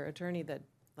their attorney that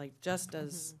like just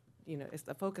does, you know,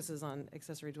 the focus is on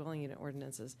accessory dwelling unit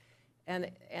ordinances.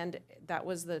 And that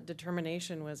was the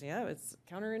determination was, yeah, it's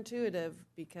counterintuitive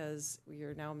because we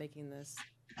are now making this,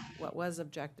 what was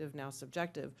objective, now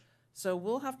subjective. So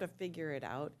we'll have to figure it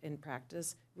out in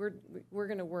practice. We're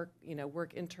going to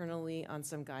work internally on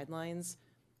some guidelines.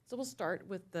 So we'll start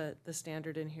with the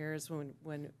standard in here is when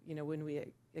we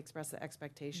express the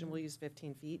expectation, we'll use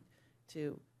 15 feet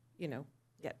to, you know,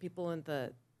 get people in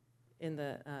the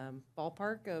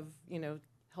ballpark of, you know,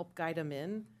 help guide them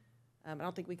in. I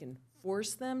don't think we can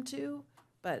force them to,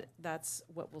 but that's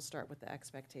what we'll start with, the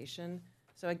expectation.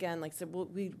 So again, like I said,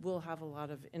 we will have a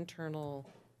lot of internal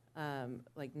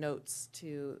like notes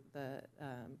to the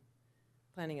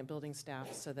planning and building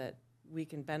staff so that we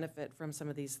can benefit from some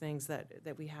of these things that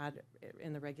we had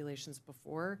in the regulations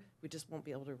before. We just won't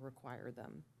be able to require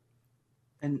them.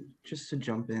 And just to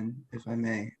jump in, if I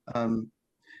may,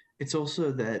 it's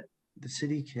also that the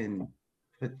city can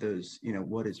put those, you know,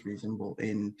 what is reasonable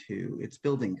into its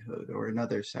building code or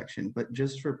another section, but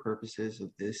just for purposes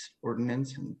of this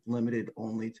ordinance and limited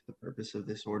only to the purpose of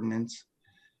this ordinance,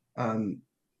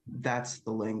 that's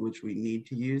the language we need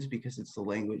to use, because it's the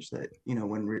language that, you know,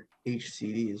 when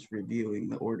HCD is reviewing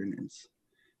the ordinance,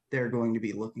 they're going to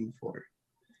be looking for.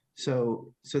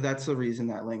 So that's the reason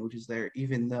that language is there,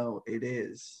 even though it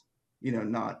is, you know,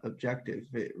 not objective.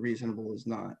 Reasonable is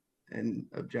not an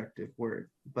objective word,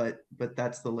 but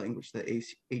that's the language that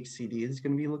HCD is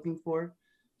going to be looking for.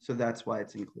 So that's why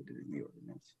it's included in the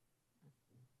ordinance.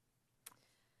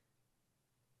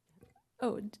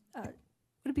 Oh,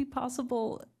 would it be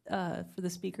possible for the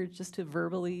speaker just to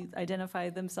verbally identify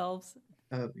themselves?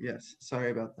 Yes,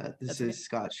 sorry about that. This is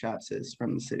Scott Shapsis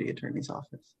from the city attorney's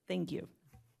office. Thank you.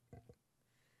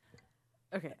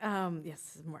 Okay,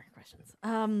 yes, more questions.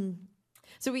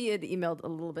 So we had emailed a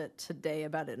little bit today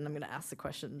about it, and I'm going to ask the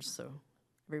question just so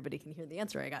everybody can hear the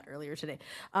answer I got earlier today.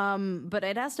 But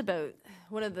I'd asked about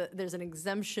there's an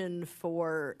exemption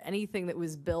for anything that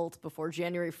was built before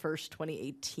January 1st,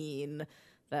 2018,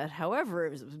 that however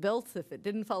it was built, if it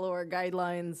didn't follow our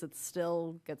guidelines, it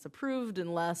still gets approved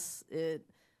unless it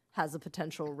has a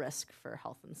potential risk for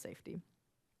health and safety.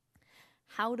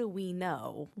 How do we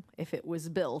know if it was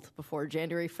built before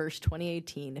January 1st,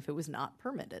 2018, if it was not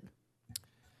permitted?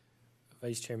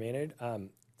 Vice Chair Maynard,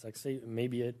 it's actually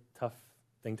maybe a tough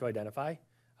thing to identify.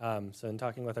 So in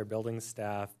talking with our building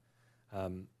staff,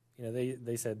 you know,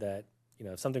 they said that, you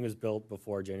know, if something was built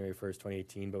before January 1st,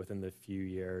 2018, but within the few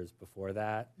years before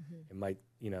that, it might,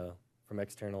 you know, from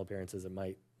external appearances, it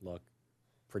might look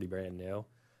pretty brand new.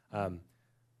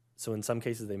 So in some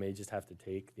cases, they may just have to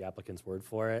take the applicant's word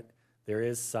for it. There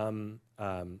is some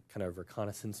kind of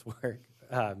reconnaissance work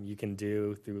you can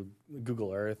do through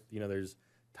Google Earth. You know, there's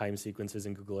time sequences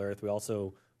in Google Earth. We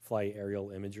also fly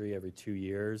aerial imagery every 2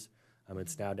 years.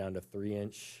 It's now down to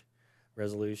 3-inch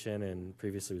resolution, and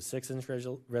previously was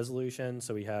 6-inch resolution.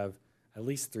 So we have at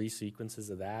least 3 sequences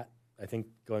of that. I think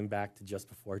going back to just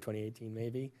before 2018,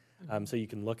 maybe. So you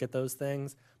can look at those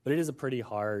things, but it is a pretty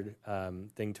hard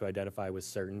thing to identify with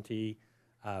certainty.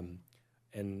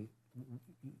 And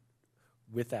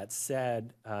with that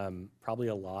said, probably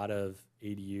a lot of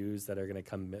ADUs that are going to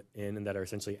come in and that are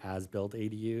essentially as-built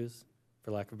ADUs,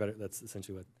 for lack of a better, that's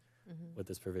essentially what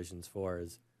this provision's for,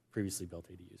 is previously built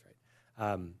ADUs, right?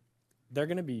 They're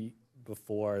going to be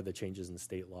before the changes in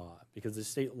state law, because the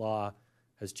state law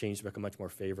has changed to become much more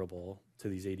favorable to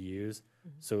these ADUs.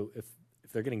 So if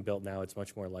they're getting built now, it's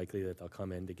much more likely that they'll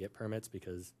come in to get permits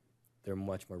because they're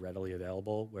much more readily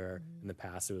available, where in the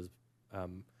past it was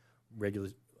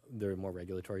there were more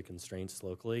regulatory constraints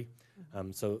locally.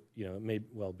 So, you know, it may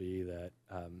well be that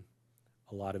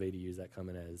a lot of ADUs that come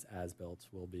in as built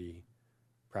will be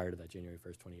prior to that January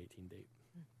 1st, 2018 date.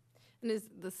 And is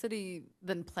the city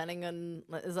then planning on,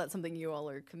 is that something you all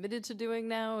are committed to doing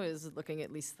now? Is it looking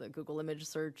at least the Google image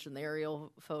search and the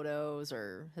aerial photos,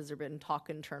 or has there been talk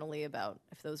internally about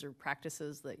if those are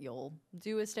practices that you'll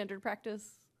do as standard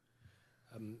practice?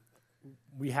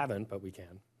 We haven't, but we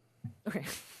can. Okay.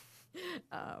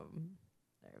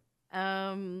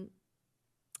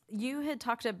 You had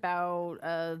talked about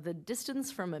the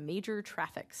distance from a major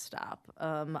traffic stop.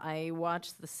 I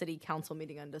watched the city council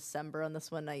meeting on December on this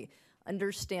one. I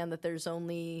understand that there's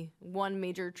only one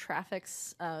major transit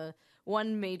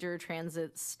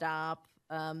stop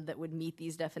that would meet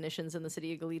these definitions in the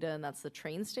city of Goleta, and that's the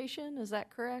train station. Is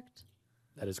that correct?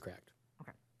 That is correct.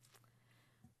 Okay.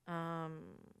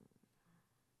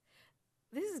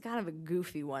 This is kind of a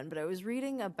goofy one, but I was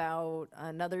reading about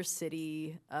another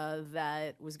city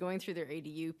that was going through their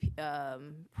ADU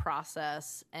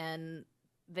process, and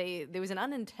there was an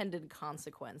unintended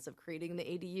consequence of creating the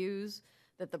ADUs,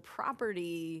 that the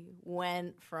property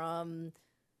went from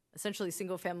essentially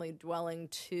single-family dwelling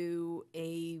to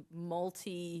a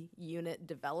multi-unit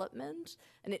development,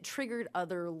 and it triggered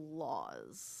other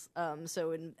laws.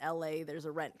 So in LA, there's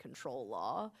a rent control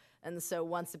law. And so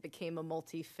once it became a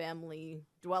multi-family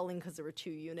dwelling, because there were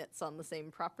 2 units on the same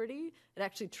property, it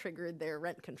actually triggered their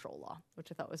rent control law,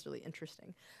 which I thought was really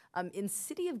interesting. In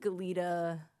City of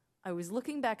Goleta, I was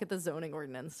looking back at the zoning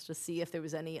ordinance to see if there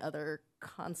was any other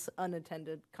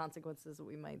unintended consequences that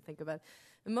we might think about.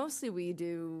 And mostly we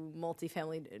do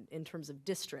multifamily in terms of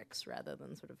districts rather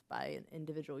than sort of by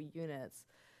individual units.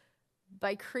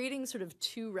 By creating sort of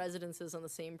 2 residences on the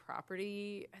same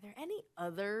property, are there any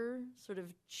other sort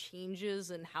of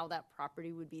changes in how that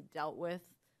property would be dealt with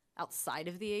outside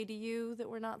of the ADU that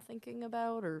we're not thinking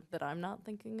about, or that I'm not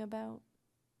thinking about?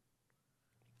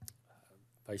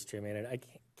 Vice Chair Maynard, I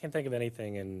can't think of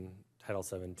anything in Title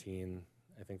 17.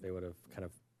 I think they would have kind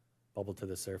of bubbled to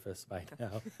the surface by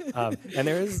now. And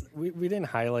there is, we didn't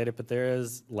highlight it, but there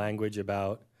is language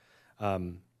about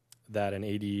that an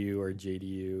ADU or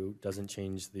JDU doesn't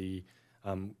change the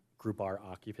Group R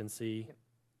occupancy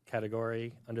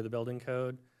category under the building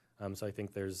code. So I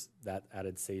think there's that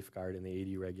added safeguard in the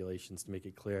ADU regulations to make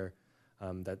it clear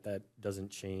that that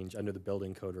doesn't change under the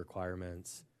building code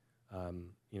requirements.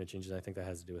 Changes. I think that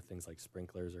has to do with things like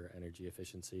sprinklers or energy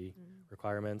efficiency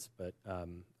requirements, but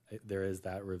there is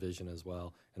that revision as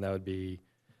well, and that would be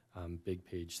big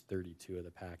page 32 of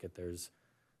the packet. There's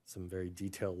some very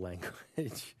detailed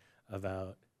language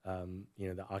about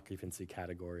the occupancy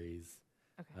categories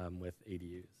with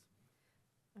ADUs.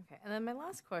 Okay, and then my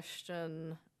last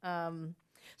question.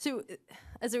 So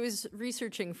as I was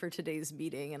researching for today's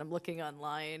meeting, and I'm looking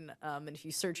online, and if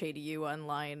you search ADU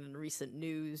online in recent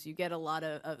news, you get a lot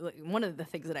of, one of the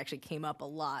things that actually came up a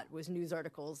lot was news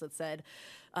articles that said,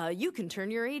 you can turn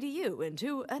your ADU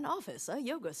into an office, a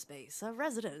yoga space, a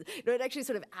residence. It actually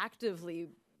sort of actively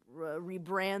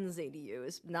rebrands ADU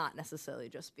as not necessarily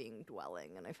just being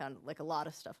dwelling, and I found like a lot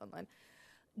of stuff online.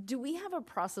 Do we have a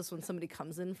process when somebody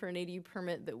comes in for an ADU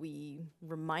permit that we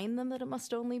remind them that it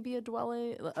must only be a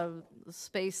dwelling, a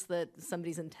space that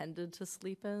somebody's intended to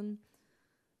sleep in?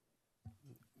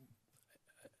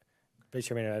 Vice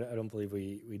Chairman, I don't believe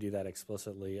we do that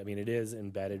explicitly. I mean, it is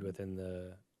embedded within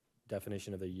the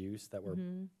definition of the use that we're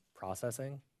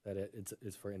processing, that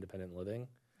it's for independent living.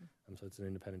 So it's an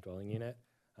independent dwelling unit,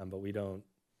 but we don't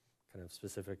kind of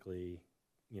specifically,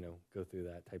 go through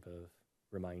that type of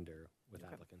reminder with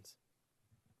applicants.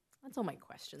 That's all my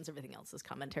questions. Everything else is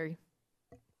commentary.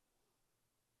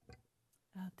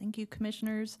 Thank you,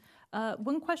 commissioners.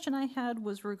 One question I had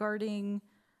was regarding,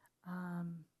 I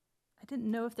didn't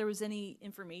know if there was any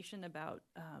information about,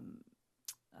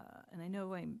 and I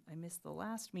know I missed the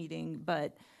last meeting,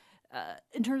 but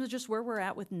in terms of just where we're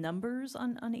at with numbers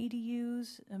on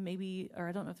ADUs, maybe, or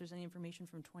I don't know if there's any information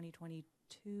from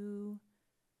 2022.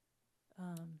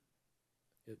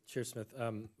 Chair Smith,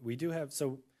 we do have,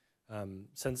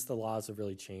 since the laws have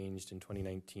really changed in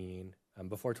 2019,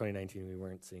 before 2019, we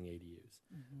weren't seeing ADUs.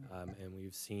 And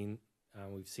we've seen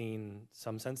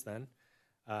some since then.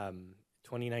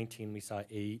 2019, we saw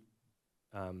 8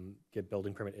 get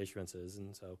building permit issuances.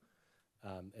 And so,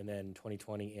 and then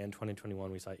 2020 and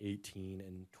 2021, we saw 18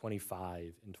 and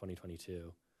 25 in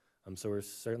 2022. So we're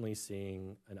certainly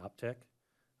seeing an uptick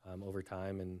over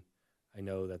time. And I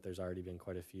know that there's already been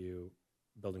quite a few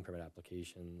building permit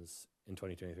applications in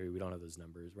 2023. We don't have those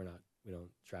numbers. We don't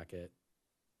track it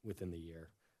within the year.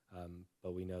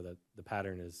 But we know that the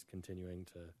pattern is continuing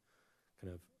to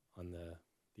kind of on the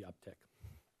uptick.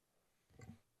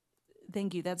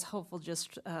 Thank you. That's helpful.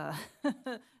 Just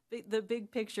the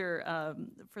big picture.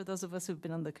 For those of us who've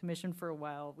been on the commission for a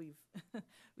while,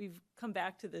 we've come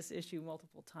back to this issue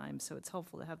multiple times, so it's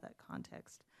helpful to have that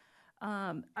context.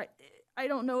 I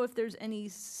don't know if there's any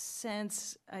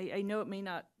sense. I know it may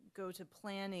not go to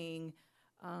planning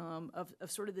of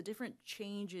sort of the different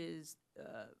changes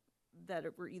that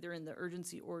were either in the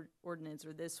urgency ordinance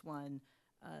or this one.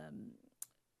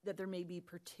 That there may be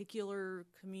particular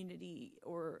community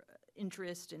or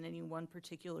interest in any one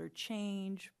particular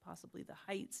change, possibly the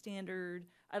height standard.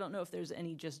 I don't know if there's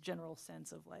any just general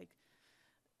sense of like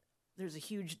there's a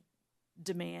huge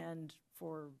demand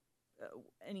for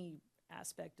any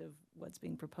aspect of what's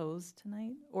being proposed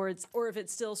tonight, or if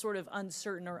it's still sort of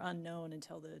uncertain or unknown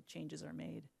until the changes are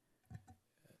made.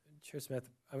 Chair Smith,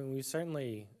 I mean, we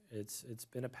certainly, it's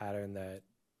been a pattern that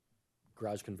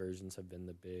garage conversions have been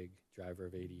the big driver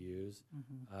of ADUs.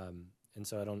 And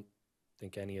so I don't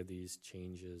think any of these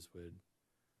changes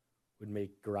would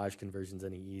make garage conversions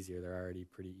any easier. They're already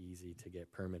pretty easy to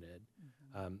get permitted.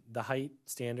 The height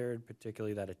standard,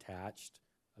 particularly that attached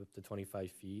up to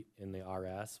 25 feet in the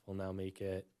RS, will now make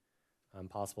it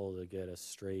possible to get a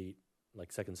straight,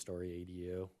 like second story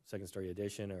ADU, second story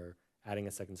addition, or adding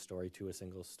a second story to a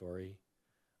single story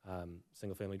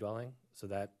single family dwelling. So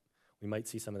that we might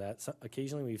see some of that. So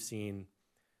occasionally we've seen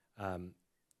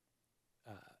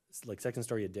like second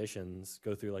story additions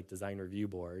go through like design review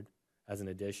board as an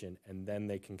addition, and then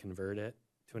they can convert it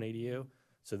to an ADU.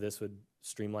 So this would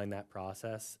streamline that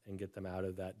process and get them out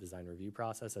of that design review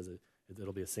process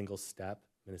it'll be a single step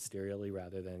ministerially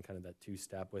rather than kind of that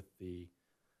 2-step with the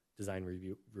design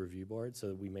review board.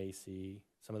 So we may see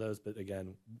some of those, but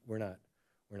again, we're not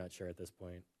sure at this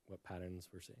point what patterns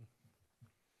we're seeing.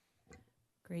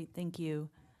 Great, thank you.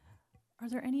 Are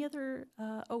there any other,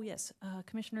 yes,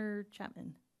 Commissioner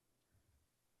Chapman.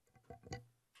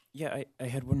 Yeah, I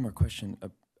had one more question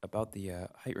about the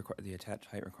the attached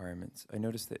height requirements. I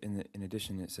noticed that in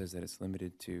addition it says that it's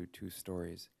limited to 2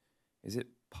 stories. Is it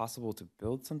possible to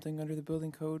build something under the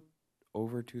building code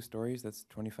over 2 stories that's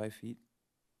 25 feet?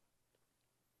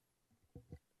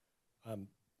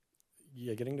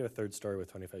 Yeah, getting to a 3rd story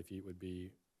with 25 feet would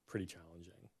be pretty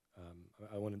challenging.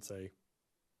 I wouldn't say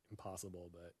impossible,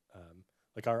 but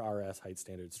like our RS height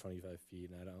standard is 25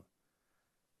 feet, and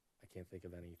I can't think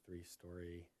of any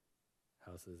 3-story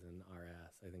houses in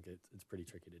RS. I think it's pretty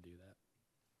tricky to do that.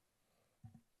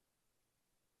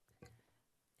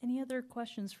 Any other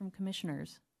questions from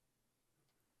commissioners?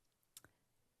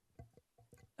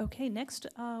 Okay, next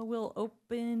we'll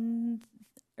open,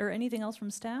 or anything else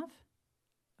from staff?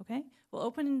 Okay, we'll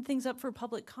open things up for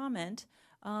public comment.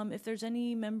 If there's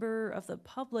any member of the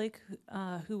public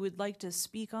who would like to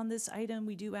speak on this item,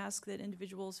 we do ask that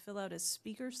individuals fill out a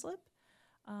speaker slip.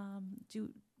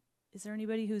 Is there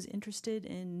anybody who's interested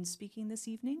in speaking this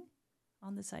evening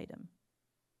on this item?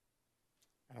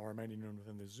 And I'll remind anyone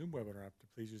within the Zoom webinar app to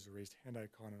please use the raised hand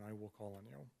icon and I will call on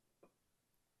you.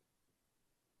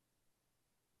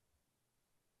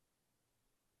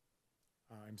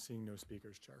 I'm seeing no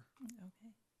speakers, Chair.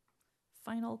 Okay.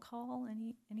 Final call,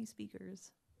 any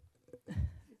speakers?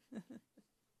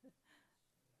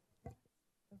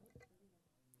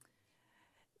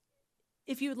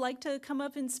 If you would like to come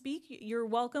up and speak, you're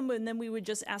welcome, and then we would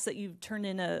just ask that you turn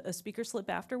in a speaker slip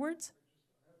afterwards.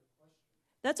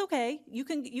 That's okay. You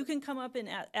can come up and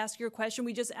ask your question.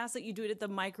 We just ask that you do it at the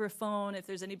microphone. If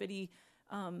there's anybody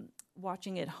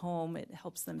watching at home, it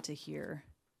helps them to hear.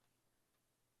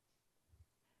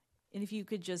 And if you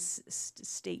could just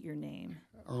state your name.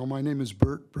 My name is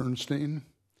Bert Bernstein,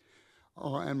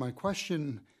 and my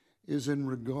question is in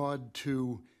regard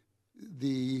to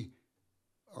the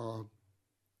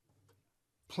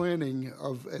planning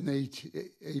of an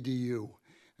ADU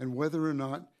and whether or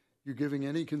not you're giving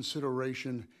any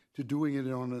consideration to doing it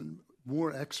on a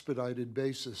more expedited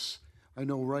basis. I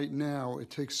know right now it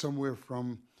takes somewhere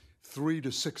from 3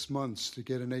 to 6 months to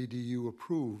get an ADU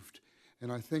approved,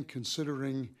 and I think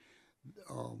considering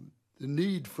the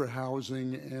need for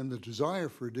housing and the desire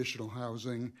for additional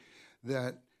housing,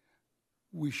 that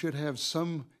we should have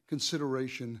some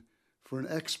consideration for an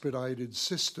expedited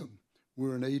system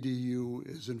where an ADU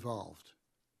is involved.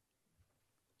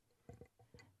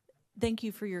 Thank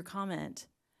you for your comment.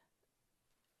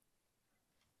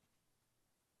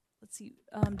 Let's see,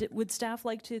 would staff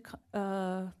like to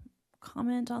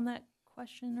comment on that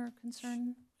question or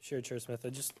concern? Sure, Chair Smith.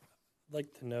 I'd just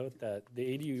like to note that the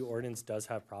ADU ordinance does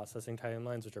have processing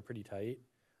timelines, which are pretty tight.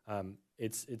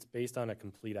 It's based on a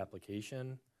complete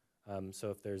application. So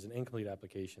if there's an incomplete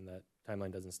application, that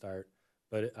timeline doesn't start.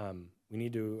 But we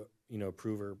need to,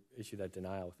 approve or issue that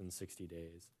denial within 60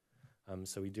 days.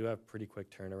 So we do have pretty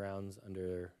quick turnarounds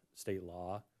under state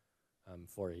law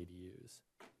for ADUs.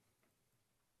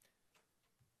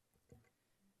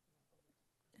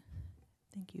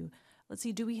 Thank you. Let's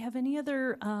see, do we have any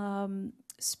other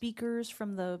speakers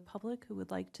from the public who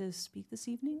would like to speak this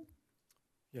evening?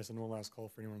 Yes, and one last call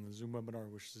for anyone on the Zoom webinar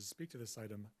who wishes to speak to this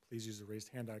item. Please use the raised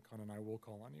hand icon and I will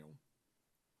call on you.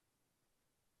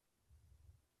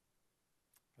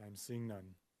 I'm seeing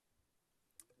none.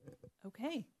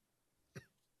 Okay.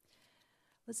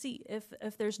 Let's see,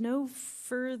 if there's no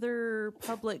further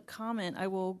public comment, I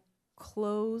will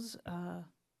close,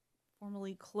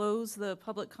 formally close the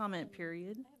public comment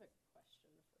period. I have a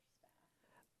question for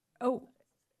staff.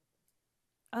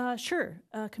 Oh, sure.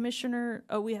 Commissioner,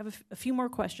 we have a few more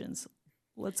questions.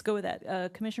 Let's go with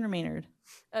that. Commissioner Maynard.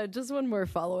 Just one more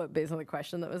follow-up based on the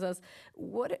question that was asked.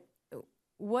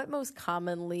 What most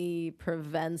commonly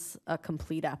prevents a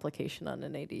complete application on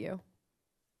an ADU?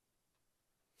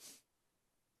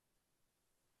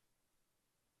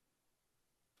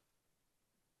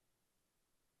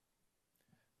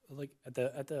 Like at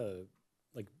the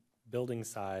building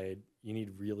side, you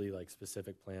need really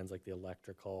specific plans, like the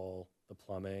electrical, the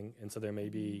plumbing, and so there may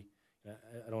be.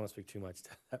 I don't want to speak too much to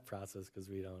that process because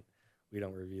we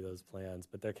don't review those plans,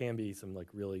 but there can be some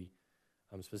really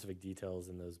specific details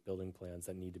in those building plans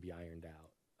that need to be ironed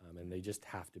out, and they just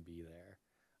have to be there.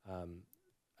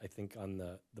 I think on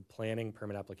the planning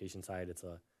permit application side, it's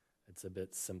a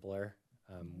bit simpler.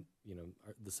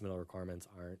 The submittal requirements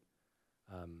aren't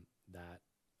that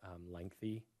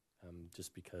lengthy,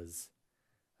 just because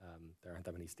there aren't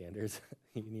that many standards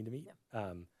you need to meet.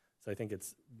 Yeah. So I think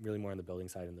it's really more on the building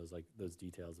side and those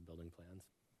details of building plans.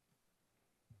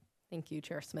 Thank you,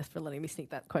 Chair Smith, for letting me sneak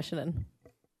that question in.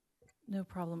 No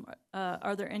problem.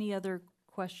 Are there any other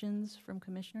questions from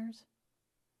commissioners?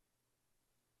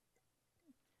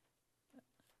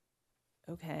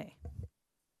 Okay.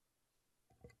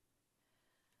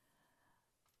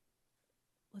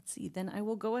 Let's see, then I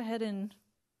will go ahead and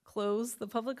close the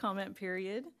public comment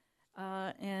period,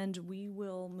 and we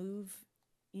will move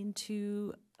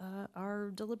into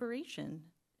our deliberation.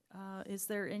 Is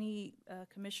there any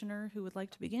commissioner who would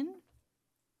like to begin?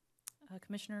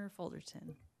 Commissioner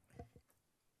Fullerton.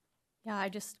 Yeah, I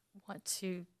just want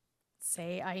to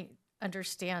say I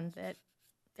understand that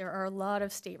there are a lot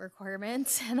of state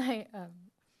requirements, and I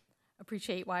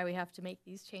appreciate why we have to make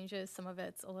these changes. Some of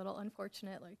it's a little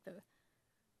unfortunate, like the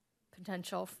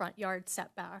potential front yard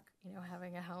setback,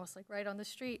 having a house right on the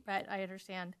street, but I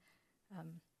understand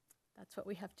that's what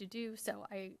we have to do. So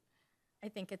I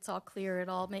think it's all clear, it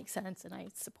all makes sense, and I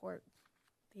support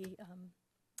the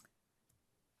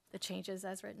changes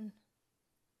as written.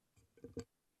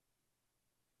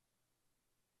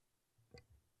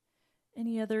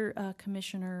 Any other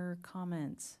commissioner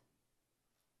comments?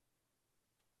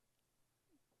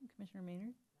 Commissioner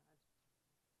Maynard?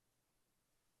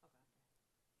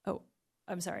 Oh,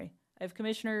 I'm sorry. I have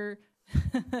Commissioner,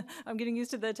 I'm getting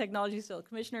used to the technology still.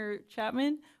 Commissioner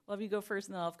Chapman, we'll have you go first,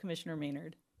 and then I'll have Commissioner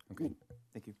Maynard. Okay,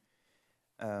 thank you.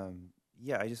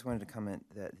 Yeah, I just wanted to comment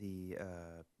that the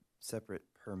separate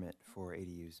permit for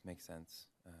ADUs makes sense,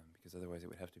 because otherwise it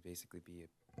would have to basically be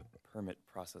a permit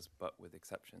process, but with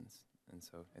exceptions. And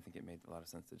so I think it made a lot of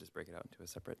sense to just break it out into a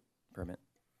separate permit.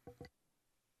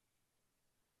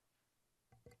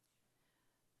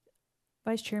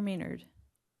 Vice Chair Maynard.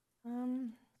 I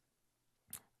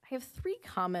have 3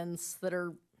 comments that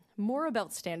are more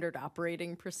about standard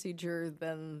operating procedure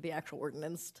than the actual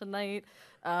ordinance tonight,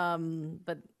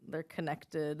 but they're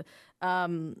connected.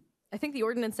 I think the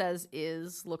ordinance as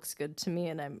is looks good to me,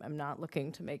 and I'm not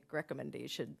looking to make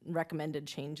recommended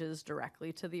changes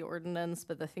directly to the ordinance,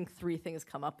 but I think 3 things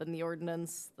come up in the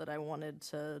ordinance that I wanted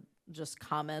to just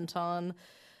comment on.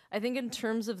 I think in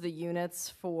terms of the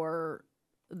units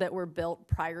that were built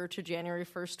prior to January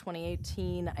 1st,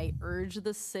 2018, I urge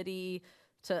the city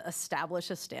to establish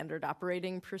a standard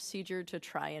operating procedure to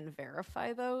try and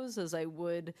verify those, as I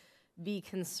would be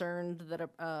concerned that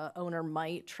a owner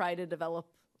might try to develop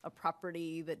a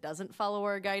property that doesn't follow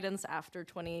our guidance after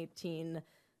 2018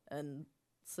 and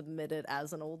submit it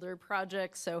as an older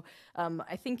project. So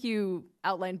I think you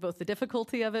outlined both the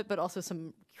difficulty of it, but also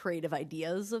some creative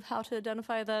ideas of how to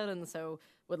identify that. And so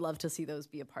would love to see those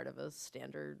be a part of a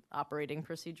standard operating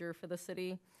procedure for the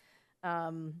city.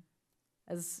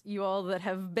 As you all that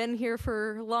have been here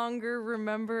for longer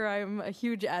remember, I'm a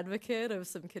huge advocate of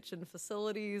some kitchen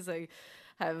facilities. I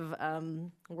have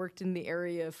worked in the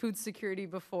area of food security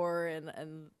before,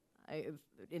 and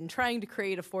in trying to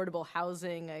create affordable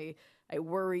housing, I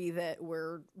worry that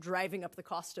we're driving up the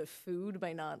cost of food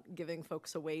by not giving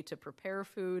folks a way to prepare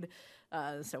food.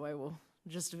 So I will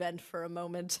just vent for a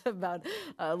moment about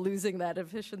losing that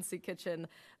efficiency kitchen.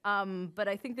 But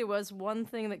I think there was one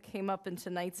thing that came up in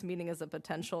tonight's meeting as a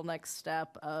potential next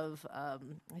step of, I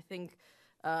think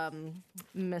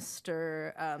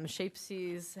Mr.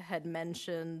 Shapesies had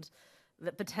mentioned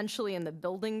that potentially in the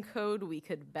building code, we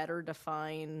could better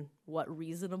define what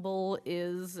reasonable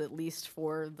is, at least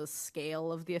for the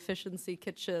scale of the efficiency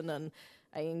kitchen. And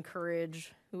I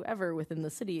encourage whoever within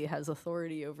the city has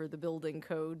authority over the building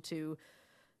code to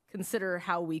consider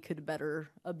how we could better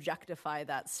objectify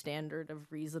that standard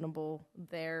of reasonable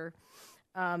there.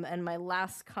 And my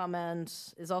last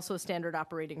comment is also a standard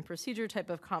operating procedure type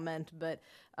of comment, but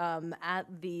at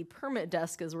the permit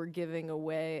desk as we're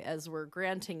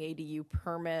granting ADU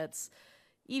permits,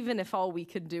 even if all we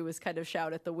could do is kind of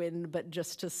shout at the wind, but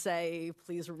just to say,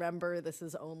 please remember, this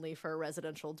is only for a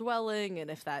residential dwelling,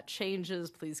 and if that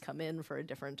changes, please come in for a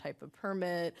different type of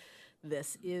permit.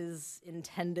 This is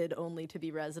intended only to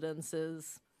be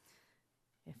residences.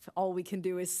 If all we can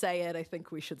do is say it, I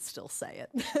think we should still say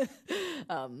it.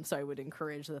 So I would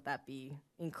encourage that be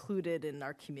included in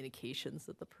our communications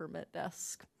at the permit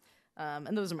desk.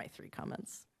 And those are my 3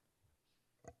 comments.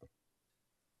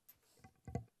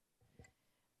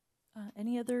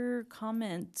 Any other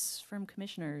comments from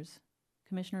commissioners?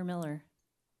 Commissioner Miller.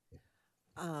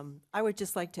 I would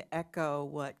just like to echo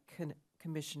what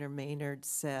Commissioner Maynard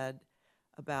said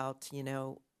about,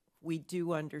 we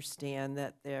do understand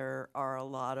that there are a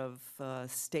lot of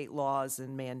state laws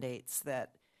and mandates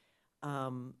that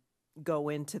go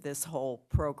into this whole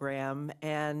program,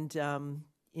 and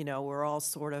we're all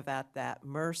sort of at that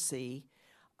mercy.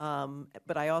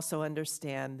 But I also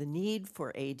understand the need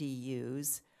for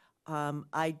ADUs.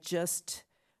 I just,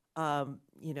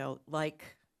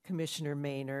 like Commissioner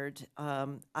Maynard,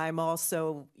 I'm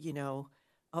also,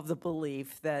 of the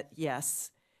belief that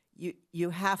yes, you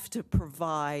have to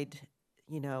provide,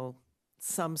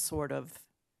 some sort of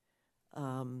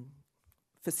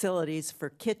facilities for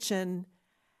kitchen,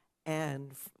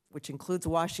 and which includes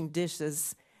washing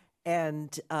dishes,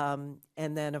 and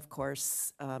then of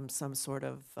course some sort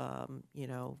of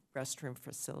restroom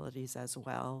facilities as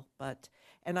well.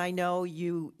 And I know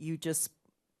you just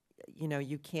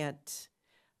you can't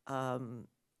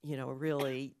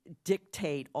really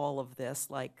dictate all of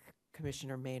this like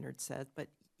Commissioner Maynard said, but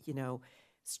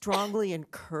strongly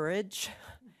encourage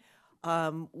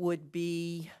would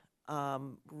be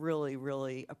really,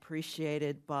 really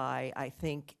appreciated by, I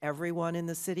think, everyone in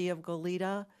the city of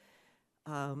Goleta.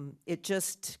 It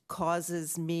just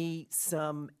causes me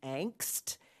some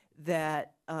angst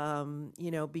that,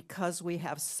 because we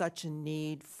have such a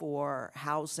need for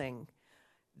housing,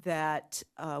 that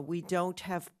we don't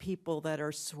have people that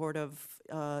are sort of,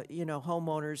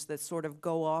 homeowners that sort of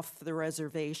go off the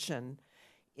reservation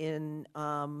in,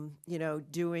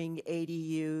 doing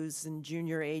ADUs and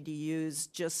junior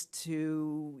ADUs just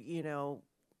to,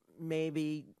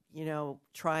 maybe,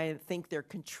 try and think they're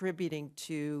contributing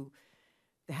to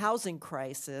the housing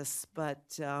crisis.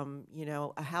 But,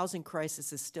 a housing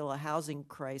crisis is still a housing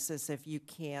crisis if you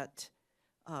can't,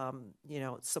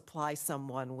 supply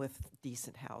someone with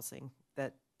decent housing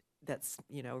that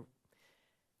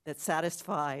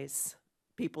satisfies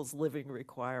people's living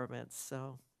requirements.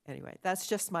 So anyway, that's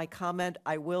just my comment.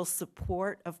 I will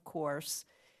support, of course,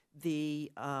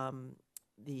 the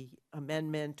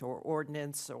amendment or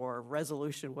ordinance or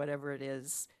resolution, whatever it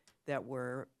is that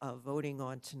we're voting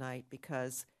on tonight,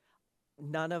 because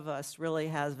none of us really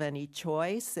has any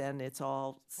choice, and it's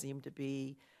all seemed to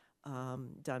be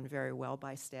done very well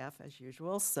by staff as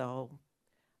usual. So,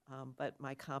 but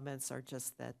my comments are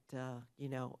just that,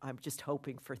 I'm just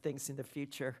hoping for things in the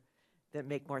future that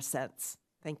make more sense.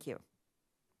 Thank you.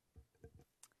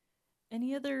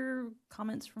 Any other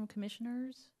comments from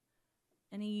commissioners?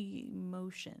 Any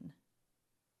motion?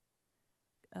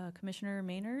 Commissioner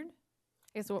Maynard?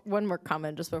 I guess one more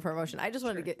comment just before motion. I just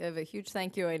wanted to give a huge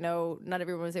thank you. I know not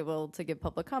everyone was able to give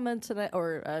public comment tonight,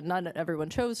 or not everyone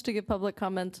chose to give public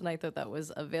comment tonight that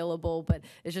was available, but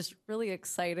it's just really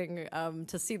exciting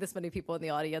to see this many people in the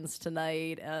audience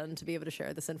tonight and to be able to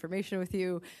share this information with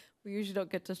you. We usually don't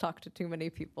get to talk to too many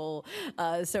people,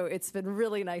 so it's been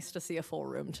really nice to see a full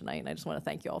room tonight, and I just want to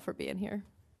thank you all for being here.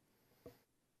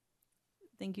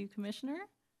 Thank you, Commissioner.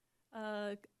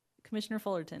 Commissioner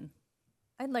Fullerton.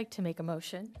 I'd like to make a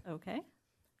motion. Okay.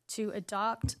 To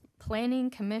adopt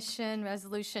Planning Commission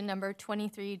Resolution number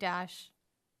 23-XX,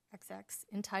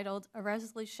 entitled A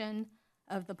Resolution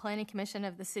of the Planning Commission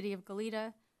of the City of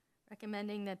Goleta,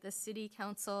 recommending that the City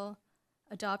Council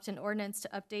adopt an ordinance to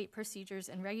update procedures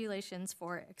and regulations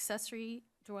for accessory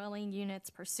dwelling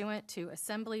units pursuant to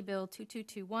Assembly Bill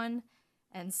 2221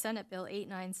 and Senate Bill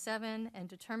 897, and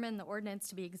determine the ordinance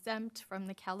to be exempt from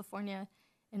the California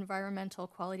Environmental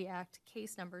Quality Act,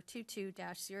 case number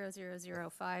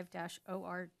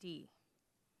 22-0005-ORD.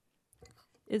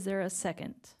 Is there a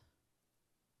second?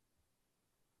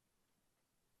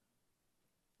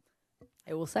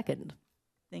 I will second.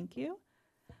 Thank you.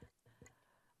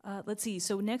 Let's see.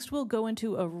 So next we'll go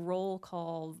into a roll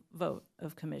call vote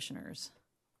of commissioners.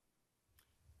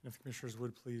 If the commissioners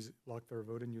would please lock their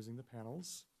vote in using the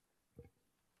panels.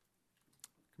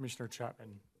 Commissioner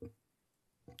Chapman.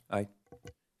 Aye.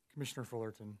 Commissioner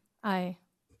Fullerton. Aye.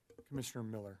 Commissioner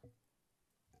Miller.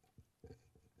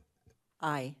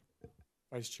 Aye.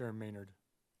 Vice Chair Maynard.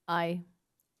 Aye.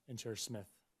 And Chair Smith.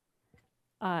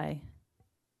 Aye.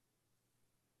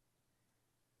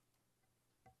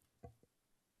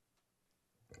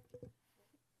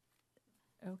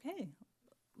 Okay.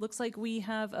 Looks like we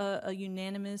have a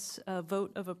unanimous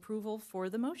vote of approval for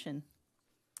the motion.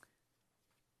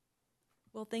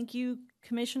 Well, thank you,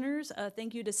 commissioners.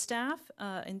 Thank you to staff,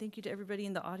 and thank you to everybody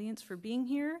in the audience for being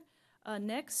here.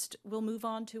 Next, we'll move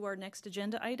on to our next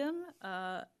agenda item,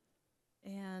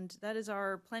 and that is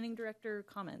our planning director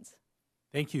comments.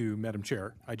 Thank you, Madam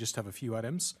Chair. I just have a few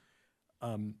items.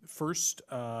 First,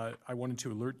 I wanted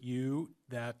to alert you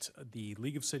that the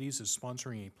League of Cities is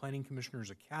sponsoring a Planning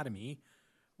Commissioners Academy,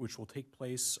 which will take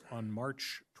place on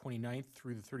March 29th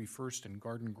through the 31st in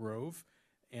Garden Grove.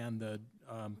 And the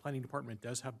Planning Department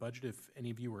does have budget if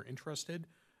any of you are interested.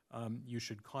 You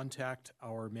should contact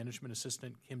our management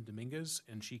assistant, Kim Dominguez,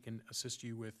 and she can assist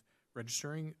you with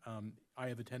registering. I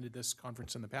have attended this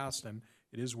conference in the past, and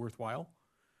it is worthwhile.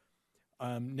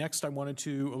 Next, I wanted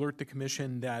to alert the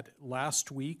commission that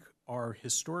last week, our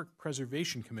Historic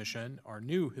Preservation Commission, our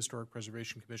new Historic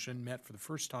Preservation Commission, met for the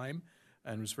first time,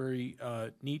 and it was very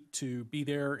neat to be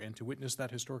there and to witness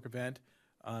that historic event.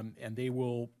 And they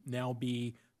will now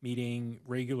be meeting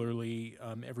regularly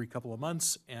every couple of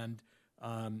months, and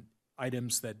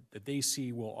items that they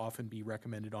see will often be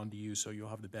recommended onto you, so you'll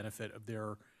have the benefit of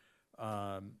their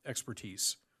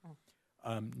expertise.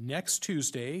 Next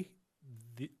Tuesday,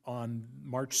 on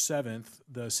March 7th,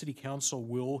 the City Council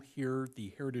will hear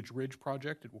the Heritage Ridge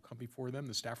project. It will come before them.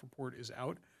 The staff report is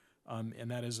out,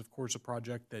 and that is, of course, a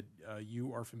project that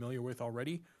you are familiar with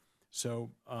already.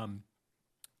 So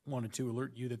wanted to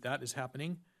alert you that that is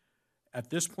happening.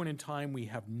 At this point in time, we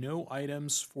have no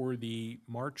items for the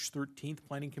March 13th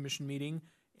Planning Commission meeting,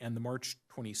 and the March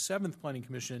 27th Planning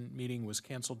Commission meeting was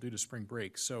canceled due to spring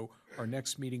break. So our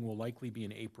next meeting will likely be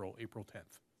in April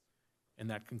 10th. And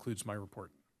that concludes my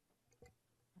report.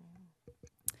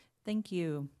 Thank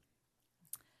you.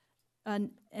 And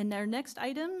our next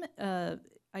item,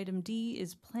 item D,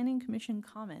 is Planning Commission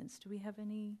comments. Do we have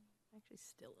any? Actually,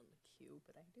 still in the queue,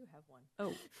 but I do have one.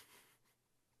 Oh.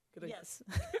 Yes.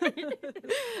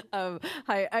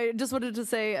 Hi, I just wanted to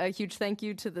say a huge thank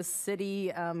you to the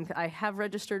city. I have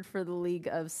registered for the League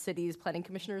of Cities Planning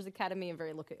Commissioners Academy. I'm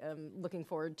very looking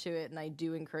forward to it, and I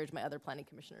do encourage my other planning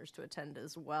commissioners to attend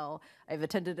as well. I've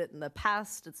attended it in the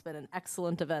past. It's been an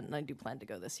excellent event, and I do plan to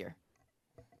go this year.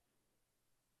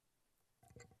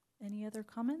 Any other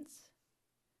comments?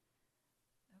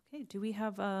 Okay, do we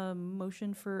have a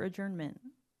motion for adjournment?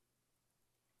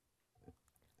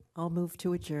 I'll move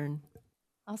to adjourn.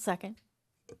 I'll second.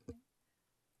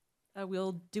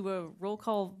 We'll do a roll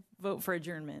call vote for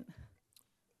adjournment.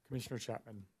 Commissioner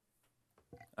Chapman.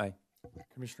 Aye.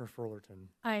 Commissioner Fullerton.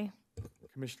 Aye.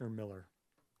 Commissioner Miller.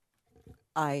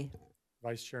 Aye.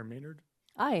 Vice Chair Maynard.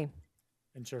 Aye.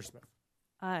 And Chair Smith.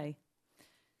 Aye.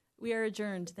 We are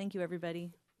adjourned. Thank you,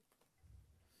 everybody.